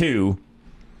 2,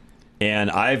 and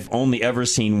I've only ever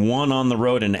seen one on the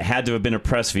road, and it had to have been a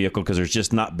press vehicle because there's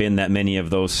just not been that many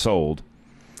of those sold.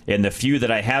 And the few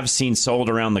that I have seen sold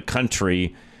around the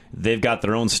country, they've got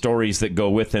their own stories that go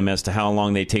with them as to how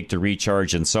long they take to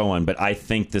recharge and so on. But I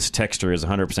think this texter is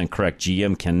 100% correct.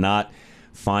 GM cannot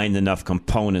find enough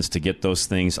components to get those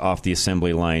things off the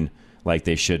assembly line like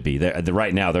they should be.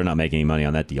 Right now, they're not making any money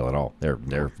on that deal at all.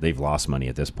 They've lost money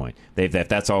at this point. If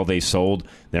that's all they sold,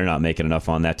 they're not making enough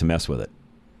on that to mess with it.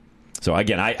 So,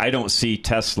 again, I don't see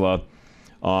Tesla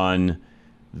on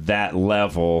that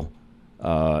level,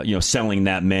 selling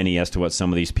that many as to what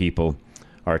some of these people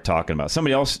are talking about.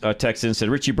 Somebody else texted and said,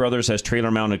 Ritchie Brothers has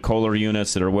trailer-mounted Kohler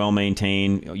units that are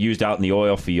well-maintained, used out in the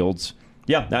oil fields.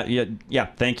 Yeah,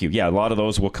 thank you. Yeah, a lot of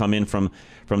those will come in from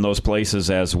those places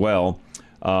as well.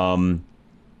 And,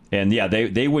 yeah,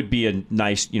 they would be a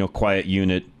nice, quiet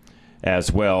unit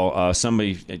as well.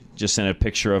 Somebody just sent a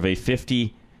picture of a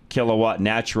 50-kilowatt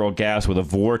natural gas with a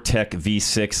Vortec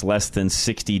V6, less than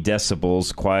 60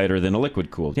 decibels, quieter than a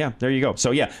liquid-cooled. Yeah, there you go.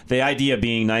 So, yeah, the idea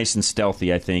being nice and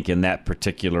stealthy, I think, in that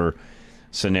particular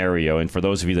scenario. And for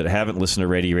those of you that haven't listened to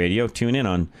Radio, tune in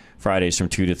on Fridays from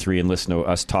 2 to 3 and listen to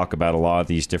us talk about a lot of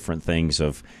these different things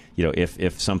of,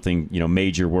 if something,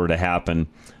 major were to happen,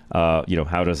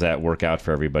 how does that work out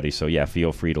for everybody? So, yeah,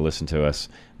 feel free to listen to us.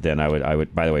 Then I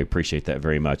would, by the way, appreciate that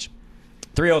very much.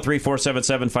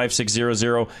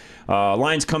 303-477-5600.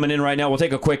 Lines coming in right now. We'll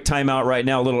take a quick timeout right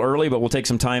now, a little early, but we'll take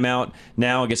some time out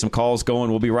now and get some calls going.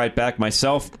 We'll be right back.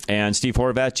 Myself and Steve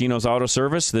Horvath, Gino's Auto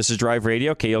Service. This is Drive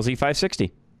Radio, KLZ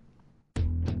 560.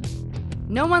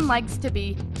 No one likes to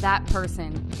be that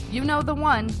person. You know the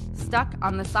one, stuck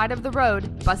on the side of the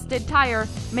road, busted tire,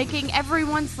 making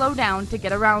everyone slow down to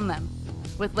get around them.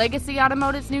 With Legacy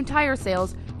Automotive's new tire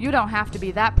sales, you don't have to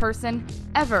be that person,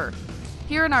 ever.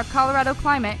 Here in our Colorado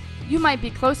climate, you might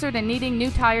be closer to needing new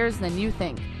tires than you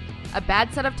think. A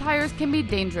bad set of tires can be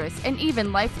dangerous and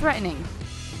even life-threatening.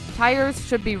 Tires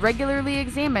should be regularly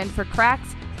examined for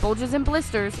cracks, bulges and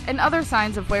blisters, and other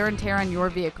signs of wear and tear on your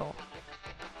vehicle.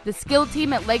 The skilled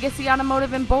team at Legacy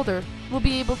Automotive in Boulder will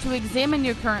be able to examine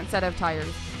your current set of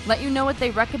tires, let you know what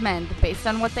they recommend based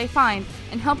on what they find,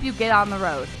 and help you get on the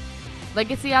road.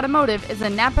 Legacy Automotive is a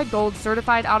Napa Gold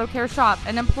certified auto care shop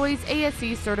and employs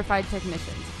ASE certified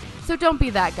technicians. So don't be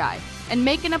that guy and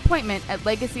make an appointment at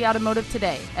Legacy Automotive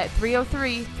today at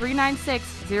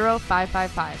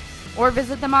 303-396-0555 or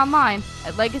visit them online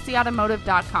at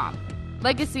legacyautomotive.com.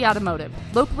 Legacy Automotive,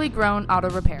 locally grown auto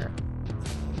repair.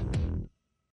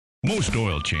 Most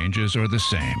oil changes are the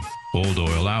same. Old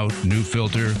oil out, new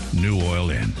filter, new oil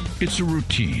in. It's a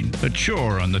routine, a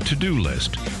chore on the to-do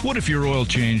list. What if your oil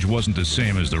change wasn't the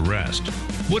same as the rest?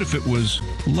 What if it was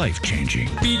life-changing?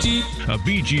 A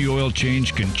BG oil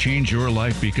change can change your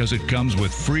life because it comes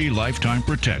with free lifetime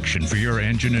protection for your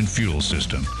engine and fuel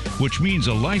system, which means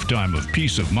a lifetime of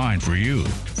peace of mind for you.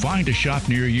 Find a shop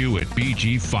near you at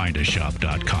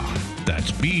bgfindashop.com.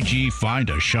 That's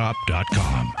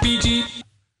bgfindashop.com.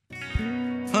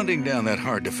 Hunting down that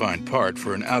hard-to-find part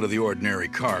for an out-of-the-ordinary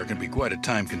car can be quite a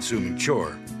time-consuming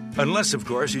chore. Unless, of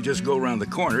course, you just go around the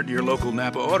corner to your local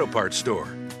Napa Auto Parts store,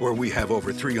 where we have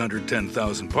over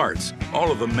 310,000 parts,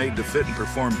 all of them made to fit and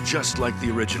perform just like the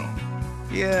original.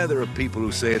 Yeah, there are people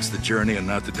who say it's the journey and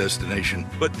not the destination,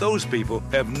 but those people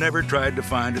have never tried to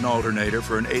find an alternator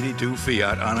for an 82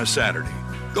 Fiat on a Saturday.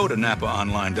 Go to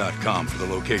NapaOnline.com for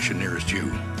the location nearest you.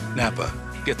 Napa,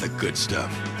 get the good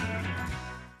stuff.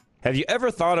 Have you ever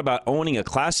thought about owning a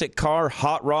classic car,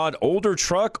 hot rod, older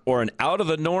truck, or an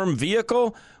out-of-the-norm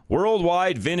vehicle?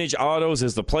 Worldwide Vintage Autos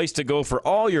is the place to go for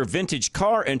all your vintage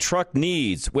car and truck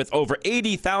needs. With over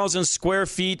 80,000 square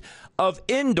feet of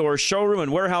indoor showroom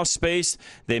and warehouse space,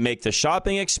 they make the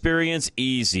shopping experience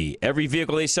easy. Every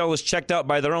vehicle they sell is checked out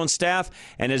by their own staff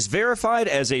and is verified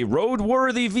as a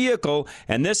roadworthy vehicle,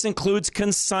 and this includes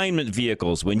consignment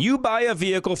vehicles. When you buy a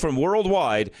vehicle from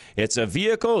Worldwide, it's a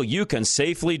vehicle you can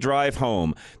safely drive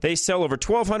home. They sell over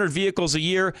 1,200 vehicles a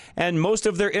year, and most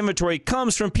of their inventory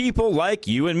comes from people like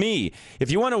you and me. If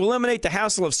you want to eliminate the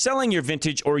hassle of selling your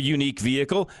vintage or unique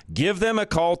vehicle, give them a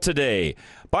call today.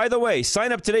 By the way,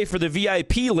 sign up today for the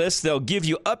VIP list. They'll give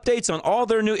you updates on all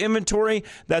their new inventory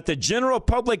that the general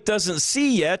public doesn't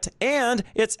see yet, and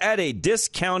it's at a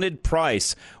discounted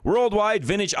price. Worldwide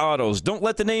Vintage Autos. Don't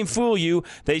let the name fool you.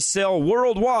 They sell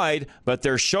worldwide, but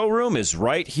their showroom is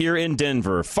right here in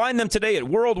Denver. Find them today at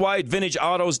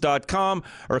worldwidevintageautos.com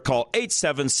or call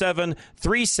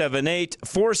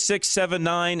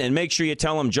 877-378-4679 and make sure you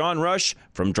tell them John Rush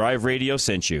from Drive Radio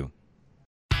sent you.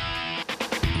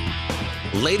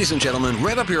 Ladies and gentlemen,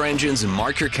 rev up your engines and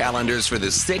mark your calendars for the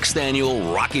 6th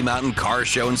annual Rocky Mountain Car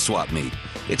Show and Swap Meet.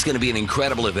 It's going to be an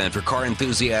incredible event for car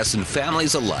enthusiasts and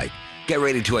families alike. Get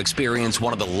ready to experience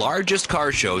one of the largest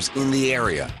car shows in the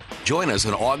area. Join us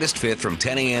on August 5th from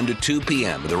 10 a.m. to 2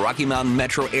 p.m. at the Rocky Mountain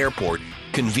Metro Airport,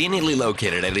 conveniently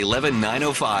located at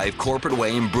 11905 Corporate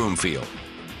Way in Broomfield.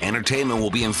 Entertainment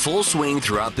will be in full swing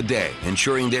throughout the day,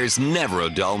 ensuring there's never a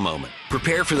dull moment.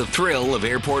 Prepare for the thrill of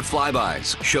airport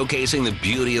flybys, showcasing the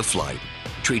beauty of flight.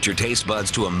 Treat your taste buds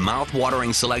to a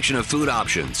mouth-watering selection of food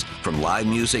options. From live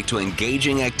music to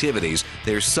engaging activities,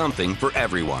 there's something for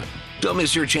everyone. Don't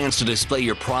miss your chance to display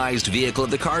your prized vehicle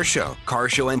at the car show. Car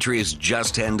show entry is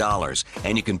just $10,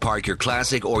 and you can park your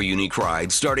classic or unique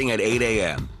ride starting at 8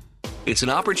 a.m. It's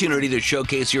an opportunity to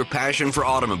showcase your passion for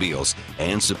automobiles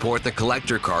and support the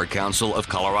Collector Car Council of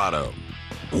Colorado.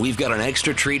 We've got an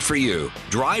extra treat for you.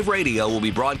 Drive Radio will be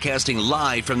broadcasting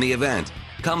live from the event.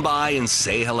 Come by and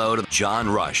say hello to John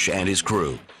Rush and his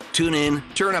crew. Tune in,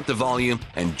 turn up the volume,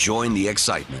 and join the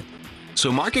excitement.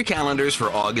 So mark your calendars for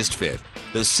August 5th.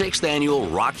 The 6th annual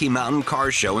Rocky Mountain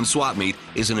Car Show and Swap Meet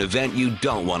is an event you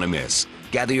don't want to miss.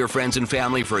 Gather your friends and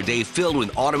family for a day filled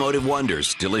with automotive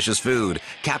wonders, delicious food,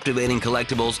 captivating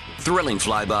collectibles, thrilling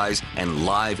flybys, and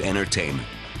live entertainment.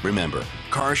 Remember,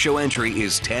 car show entry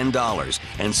is $10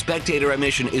 and spectator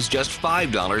admission is just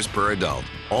 $5 per adult.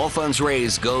 All funds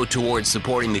raised go towards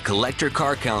supporting the Collector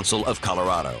Car Council of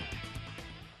Colorado.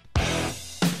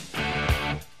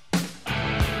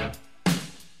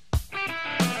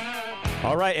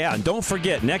 All right, yeah, and don't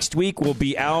forget, next week we'll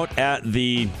be out at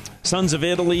the Sons of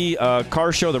Italy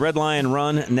car show, the Red Lion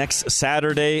Run, next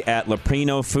Saturday at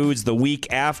Leprino Foods. The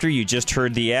week after, you just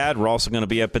heard the ad, we're also going to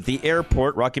be up at the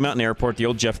airport, Rocky Mountain Airport, the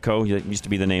old Jeffco, that used to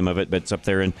be the name of it, but it's up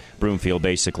there in Broomfield,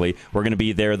 basically. We're going to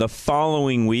be there the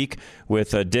following week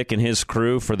with Dick and his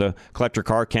crew for the Collector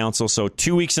Car Council. So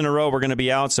 2 weeks in a row, we're going to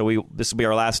be out. So this will be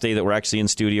our last day that we're actually in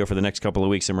studio for the next couple of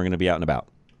weeks, and we're going to be out and about.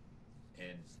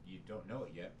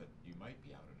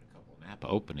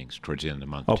 Openings towards the end of the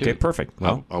month. Okay, too. perfect.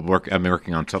 Well, I'm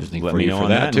working on something let for me you know for on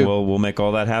that and too. we'll make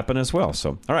all that happen as well.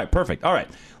 So, all right, perfect. All right,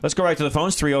 let's go right to the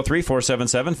phones.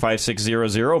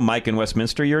 303-477-5600. Mike in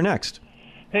Westminster, you're next.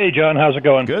 Hey, John, how's it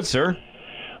going? Good, sir.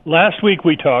 Last week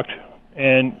we talked,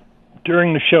 and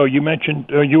during the show you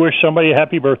mentioned you wished somebody a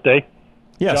happy birthday.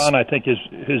 Yes. John, I think his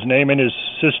name, and his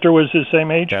sister was the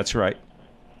same age. That's right.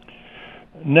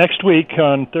 Next week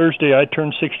on Thursday, I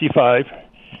turn 65.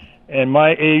 And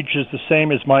my age is the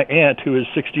same as my aunt, who is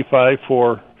 65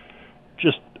 for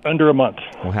just under a month.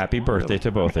 Well, happy birthday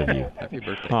to both of you. Happy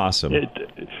birthday. Awesome.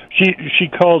 She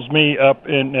calls me up,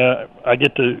 and I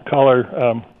get to call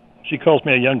her. She calls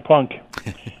me a young punk.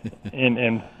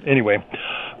 and anyway.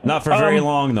 Not for very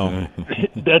long, though.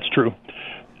 That's true.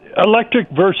 Electric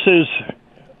versus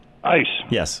ICE.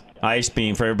 Yes. ICE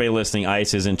being, for everybody listening,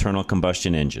 ICE is internal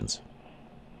combustion engines.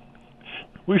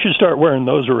 We should start wearing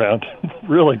those around.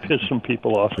 Really piss some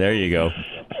people off. There you go.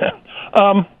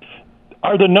 Are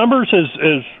the numbers as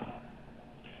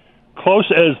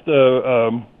close as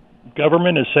the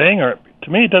government is saying? Or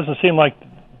to me, it doesn't seem like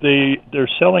they're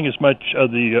selling as much of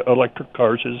the electric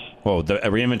cars as. Well, the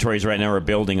inventories right now are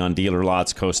building on dealer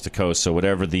lots coast to coast. So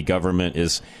whatever the government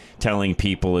is telling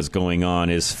people is going on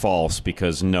is false,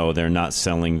 because no, they're not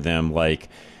selling them like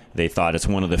they thought. It's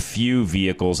one of the few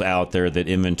vehicles out there that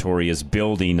inventory is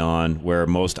building on, where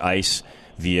most ICE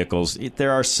vehicles,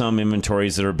 there are some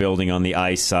inventories that are building on the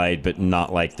ICE side, but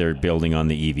not like they're building on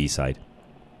the EV side.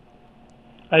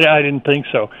 I didn't think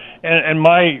so. And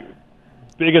my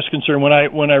biggest concern when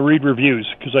I read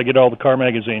reviews, because I get all the car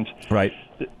magazines, right?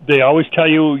 They always tell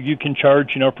you can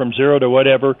charge, from 0 to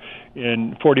whatever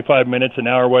in 45 minutes, an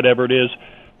hour, whatever it is.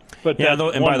 But yeah,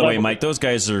 and by the way, Mike, those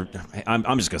guys are,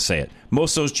 I'm just going to say it,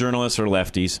 most of those journalists are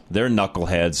lefties. They're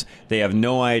knuckleheads. They have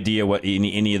no idea what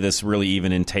any of this really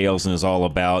even entails and is all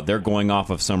about. They're going off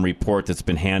of some report that's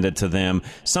been handed to them.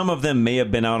 Some of them may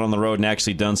have been out on the road and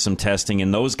actually done some testing,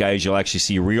 and those guys you'll actually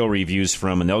see real reviews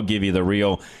from, and they'll give you the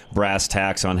real brass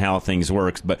tacks on how things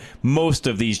work. But most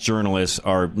of these journalists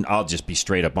are, I'll just be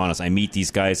straight up honest, I meet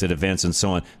these guys at events and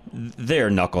so on. They're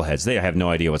knuckleheads. They have no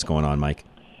idea what's going on, Mike.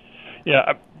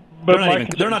 Yeah, but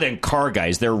they're not even car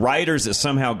guys. They're riders that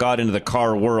somehow got into the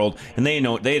car world, and they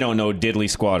don't know diddly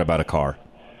squat about a car.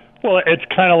 Well, it's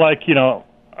kind of like,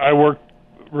 I work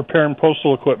repairing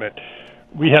postal equipment.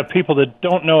 We have people that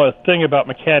don't know a thing about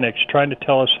mechanics trying to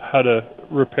tell us how to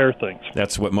repair things.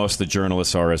 That's what most of the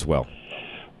journalists are as well.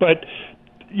 But,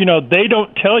 they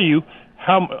don't tell you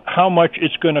how much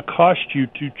it's going to cost you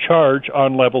to charge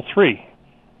on level 3.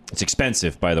 It's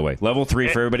expensive, by the way. Level 3,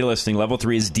 for everybody listening, level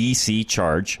 3 is DC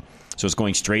charge. So it's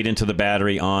going straight into the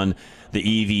battery on the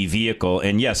EV vehicle.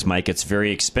 And yes, Mike, it's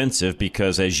very expensive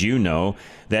because, as you know,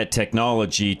 that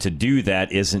technology to do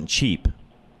that isn't cheap.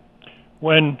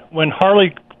 When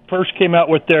Harley first came out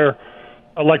with their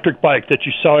electric bike that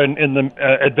you saw in the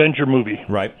Adventure movie,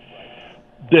 right?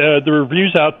 The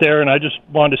reviews out there, and I just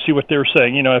wanted to see what they were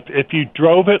saying. If you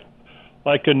drove it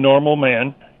like a normal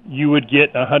man, you would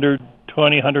get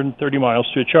 120, 130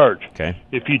 miles to a charge. Okay.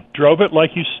 If you drove it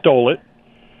like you stole it,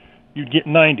 you'd get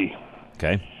 90.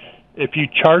 Okay. If you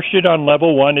charged it on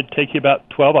level 1, it'd take you about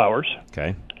 12 hours.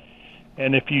 Okay.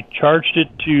 And if you charged it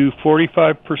to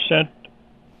 45%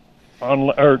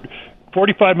 or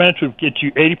 45 minutes would get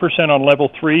you 80% on level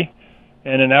 3,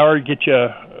 and an hour would get you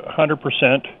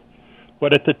 100%.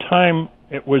 But at the time,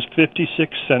 it was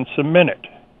 56 cents a minute.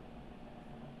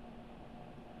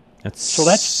 So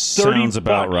that's 30 sounds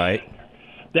about bucks. right.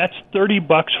 That's $30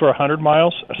 for 100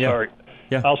 miles. Yeah. Sorry.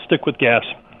 Yeah. I'll stick with gas.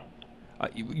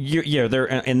 They're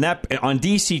in that on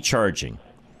DC charging.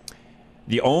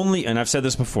 The only, and I've said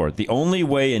this before, the only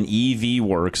way an EV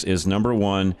works is, number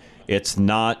one, it's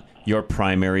not your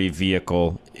primary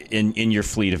vehicle in your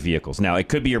fleet of vehicles. Now, it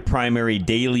could be your primary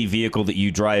daily vehicle that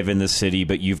you drive in the city,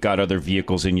 but you've got other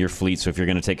vehicles in your fleet. So if you're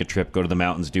going to take a trip, go to the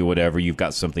mountains, do whatever, you've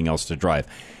got something else to drive.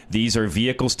 These are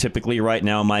vehicles typically right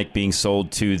now, Mike, being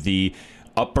sold to the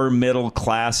upper middle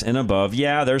class and above.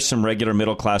 Yeah, there's some regular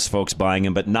middle class folks buying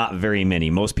them, but not very many.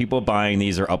 Most people buying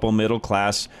these are upper middle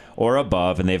class or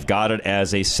above, and they've got it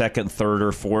as a second, third,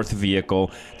 or fourth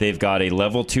vehicle. They've got a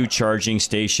level 2 charging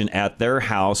station at their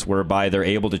house whereby they're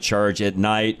able to charge at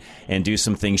night and do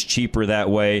some things cheaper that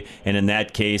way. And in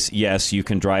that case, yes, you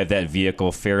can drive that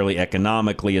vehicle fairly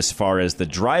economically as far as the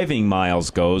driving miles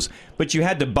goes, but you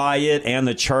had to buy it and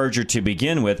the charger to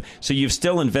begin with, so you've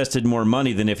still invested more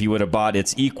money than if you would have bought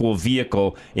its equal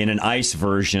vehicle in an ICE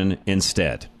version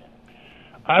instead.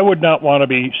 I would not want to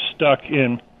be stuck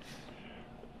in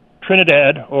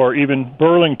Trinidad or even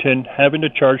Burlington having to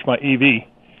charge my EV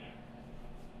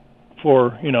for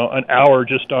an hour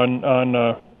just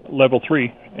on level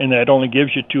 3, and that only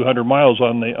gives you 200 miles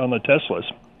on the Teslas.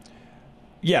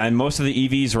 Yeah, and most of the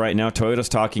EVs right now, Toyota's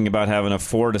talking about having a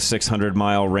 400 to 600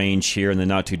 mile range here in the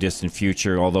not too distant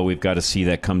future, although we've got to see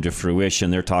that come to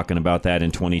fruition. They're talking about that in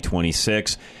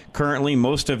 2026. Currently,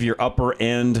 most of your upper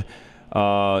end,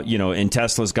 and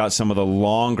Tesla's got some of the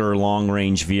longer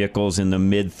long-range vehicles in the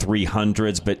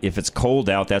mid-300s, but if it's cold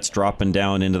out, that's dropping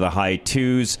down into the high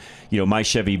 2s. My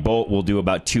Chevy Bolt will do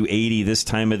about 280 this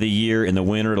time of the year. In the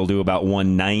winter, it'll do about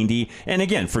 190. And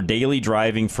again, for daily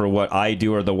driving, for what I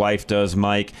do or the wife does,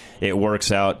 Mike, it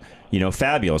works out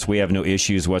fabulous. We have no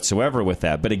issues whatsoever with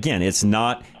that. But again, it's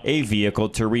not a vehicle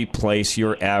to replace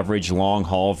your average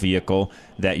long-haul vehicle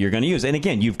that you're going to use. And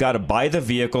again, you've got to buy the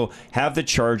vehicle, have the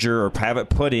charger, or have it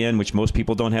put in, which most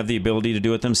people don't have the ability to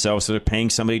do it themselves, so they're paying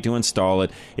somebody to install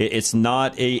it. It's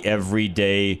not a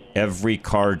everyday, every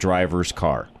car driver's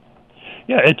car.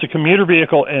 Yeah, it's a commuter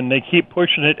vehicle, and they keep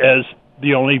pushing it as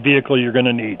the only vehicle you're going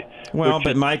to need. Well,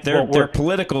 but Mike, their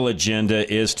political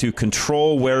agenda is to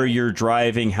control where you're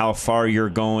driving, how far you're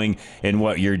going, and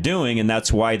what you're doing, and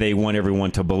that's why they want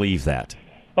everyone to believe that.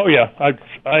 Oh, yeah,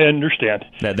 I understand.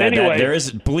 Anyway.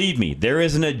 Believe me, there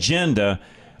is an agenda.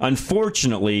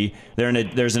 Unfortunately,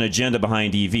 there's an agenda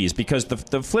behind EVs, because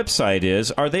the flip side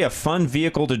is, are they a fun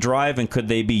vehicle to drive, and could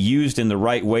they be used in the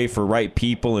right way for right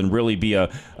people and really be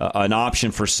an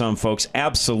option for some folks?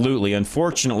 Absolutely.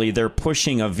 Unfortunately, they're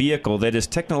pushing a vehicle that is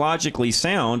technologically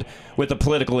sound with a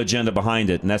political agenda behind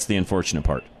it, and that's the unfortunate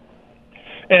part.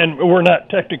 And we're not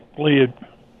technically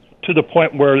to the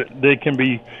point where they can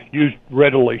be used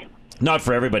readily. Not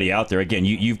for everybody out there. Again,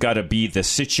 you've got to be the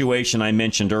situation I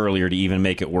mentioned earlier to even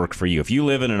make it work for you. If you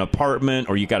live in an apartment,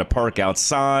 or you got to park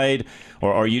outside,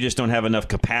 or you just don't have enough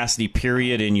capacity,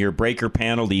 period, in your breaker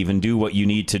panel to even do what you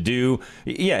need to do.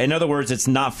 Yeah, in other words, it's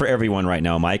not for everyone right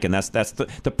now, Mike, and that's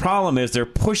the problem is they're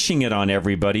pushing it on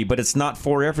everybody, but it's not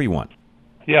for everyone.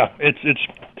 Yeah,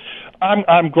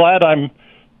 I'm glad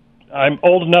I'm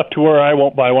old enough to where I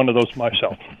won't buy one of those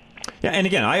myself. Yeah, and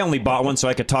again, I only bought one so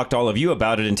I could talk to all of you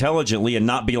about it intelligently and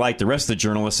not be like the rest of the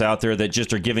journalists out there that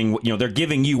just are giving, they're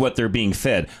giving you what they're being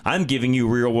fed. I'm giving you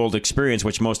real-world experience,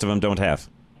 which most of them don't have.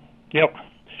 Yep.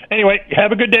 Anyway,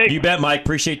 have a good day. You bet, Mike.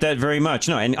 Appreciate that very much.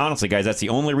 No, and honestly, guys, that's the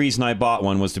only reason I bought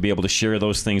one, was to be able to share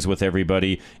those things with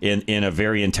everybody in a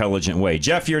very intelligent way.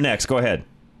 Jeff, you're next. Go ahead.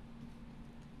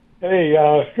 Hey,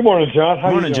 good morning, John. How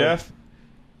Good morning, you doing? Jeff.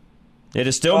 It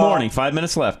is still morning. 5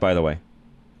 minutes left, by the way.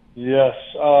 Yes.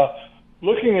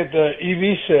 Looking at the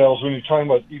EV sales, when you're talking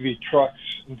about EV trucks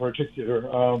in particular,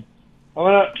 I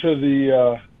went out to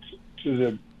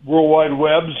the World Wide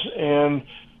Webs, and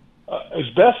as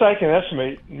best I can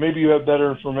estimate, maybe you have better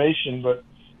information, but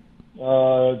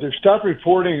they've stopped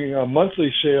reporting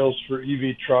monthly sales for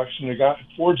EV trucks, and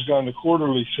Ford's gone to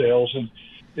quarterly sales, and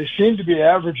they seem to be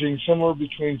averaging somewhere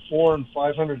between 400,000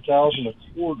 and 500,000 a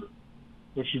quarter,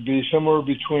 which would be somewhere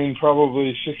between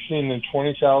probably 16,000 and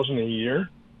 20,000 a year.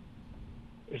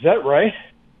 Is that right?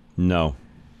 No.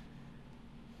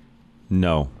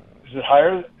 Is it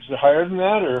higher? Is it higher than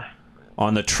that, or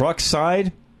on the truck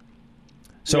side?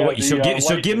 So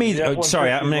give me.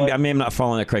 Sorry, I may have not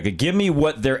following that correctly. Give me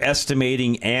what their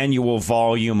estimating annual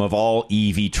volume of all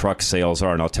EV truck sales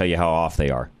are, and I'll tell you how off they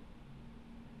are.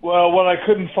 Well, what I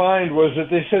couldn't find was that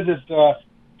they said that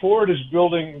Ford is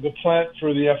building the plant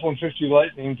for the F-150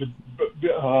 Lightning to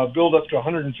build up to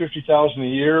 150,000 a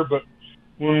year, but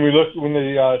when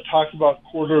they talked about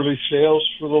quarterly sales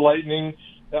for the Lightning,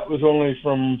 that was only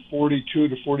from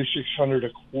 4,200 to 4,600 a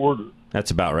quarter.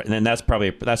 That's about right, and then that's probably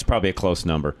a close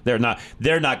number. They're not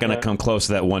going to come close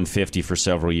to that 150 for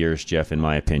several years, Jeff. In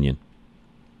my opinion,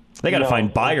 they got to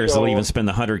find buyers that'll even spend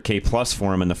the $100K plus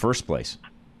for them in the first place.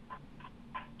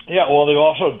 Yeah, well, they've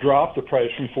also dropped the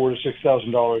price from $4,000 to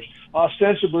 $6,000,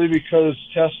 ostensibly because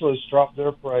Tesla's dropped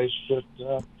their price. But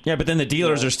yeah, but then the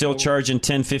dealers are still charging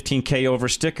 10, 15K over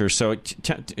stickers. So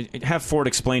have Ford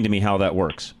explain to me how that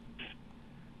works.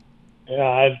 Yeah,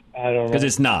 I don't know. Because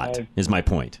it's not, is my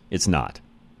point. It's not.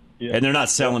 Yeah. And they're not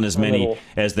selling as many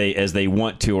as they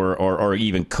want to or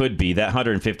even could be. That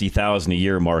 150,000 a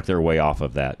year mark, they're way off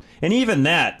of that. And even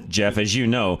that, Jeff, as you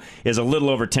know, is a little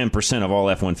over 10% of all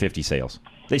F-150 sales.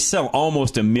 They sell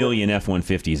almost 1 million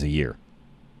F-150s a year.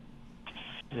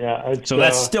 Yeah, so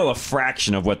that's still a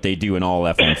fraction of what they do in all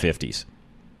F-150s.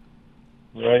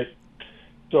 Right.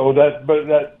 So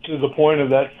that to the point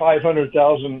of that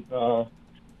 500,000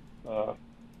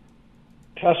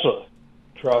 Tesla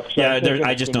trucks. Yeah,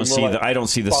 I just don't see I don't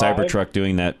see the 5. Cybertruck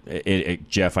doing that,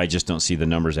 Jeff. I just don't see the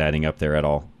numbers adding up there at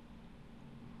all.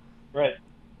 Right.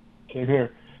 Same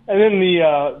here. And then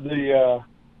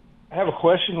I have a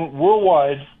question.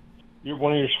 Worldwide, you're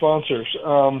one of your sponsors.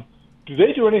 Do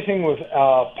they do anything with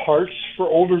parts for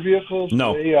older vehicles?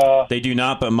 No, they do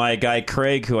not. But my guy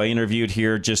Craig, who I interviewed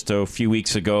here just a few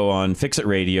weeks ago on Fix It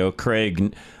Radio,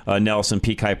 Craig Nelson,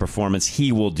 Peak High Performance,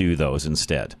 he will do those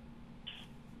instead.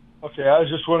 Okay, I was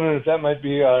just wondering if that might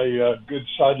be a good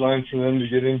sideline for them to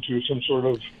get into some sort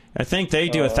of... I think they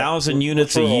do 1,000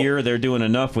 units a year. They're doing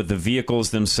enough with the vehicles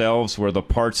themselves where the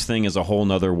parts thing is a whole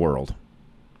nother world.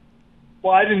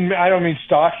 Well, I don't mean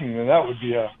stocking them. That would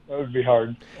be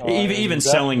hard. Even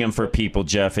selling them for people,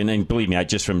 Jeff, and believe me, I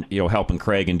just from helping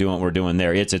Craig and doing what we're doing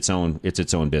there, it's its own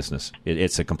business.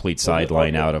 It's a complete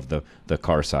sideline out of the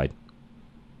car side.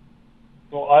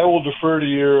 Well, I will defer to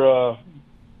your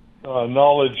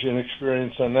knowledge and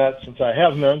experience on that since I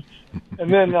have none.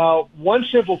 And then one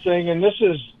simple thing, and this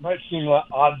might seem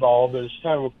oddball, but it's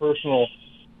kind of a personal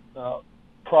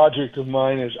project of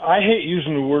mine, is I hate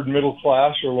using the word middle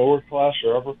class or lower class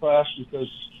or upper class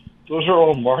because those are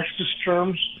all Marxist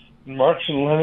terms. Marx and Lenin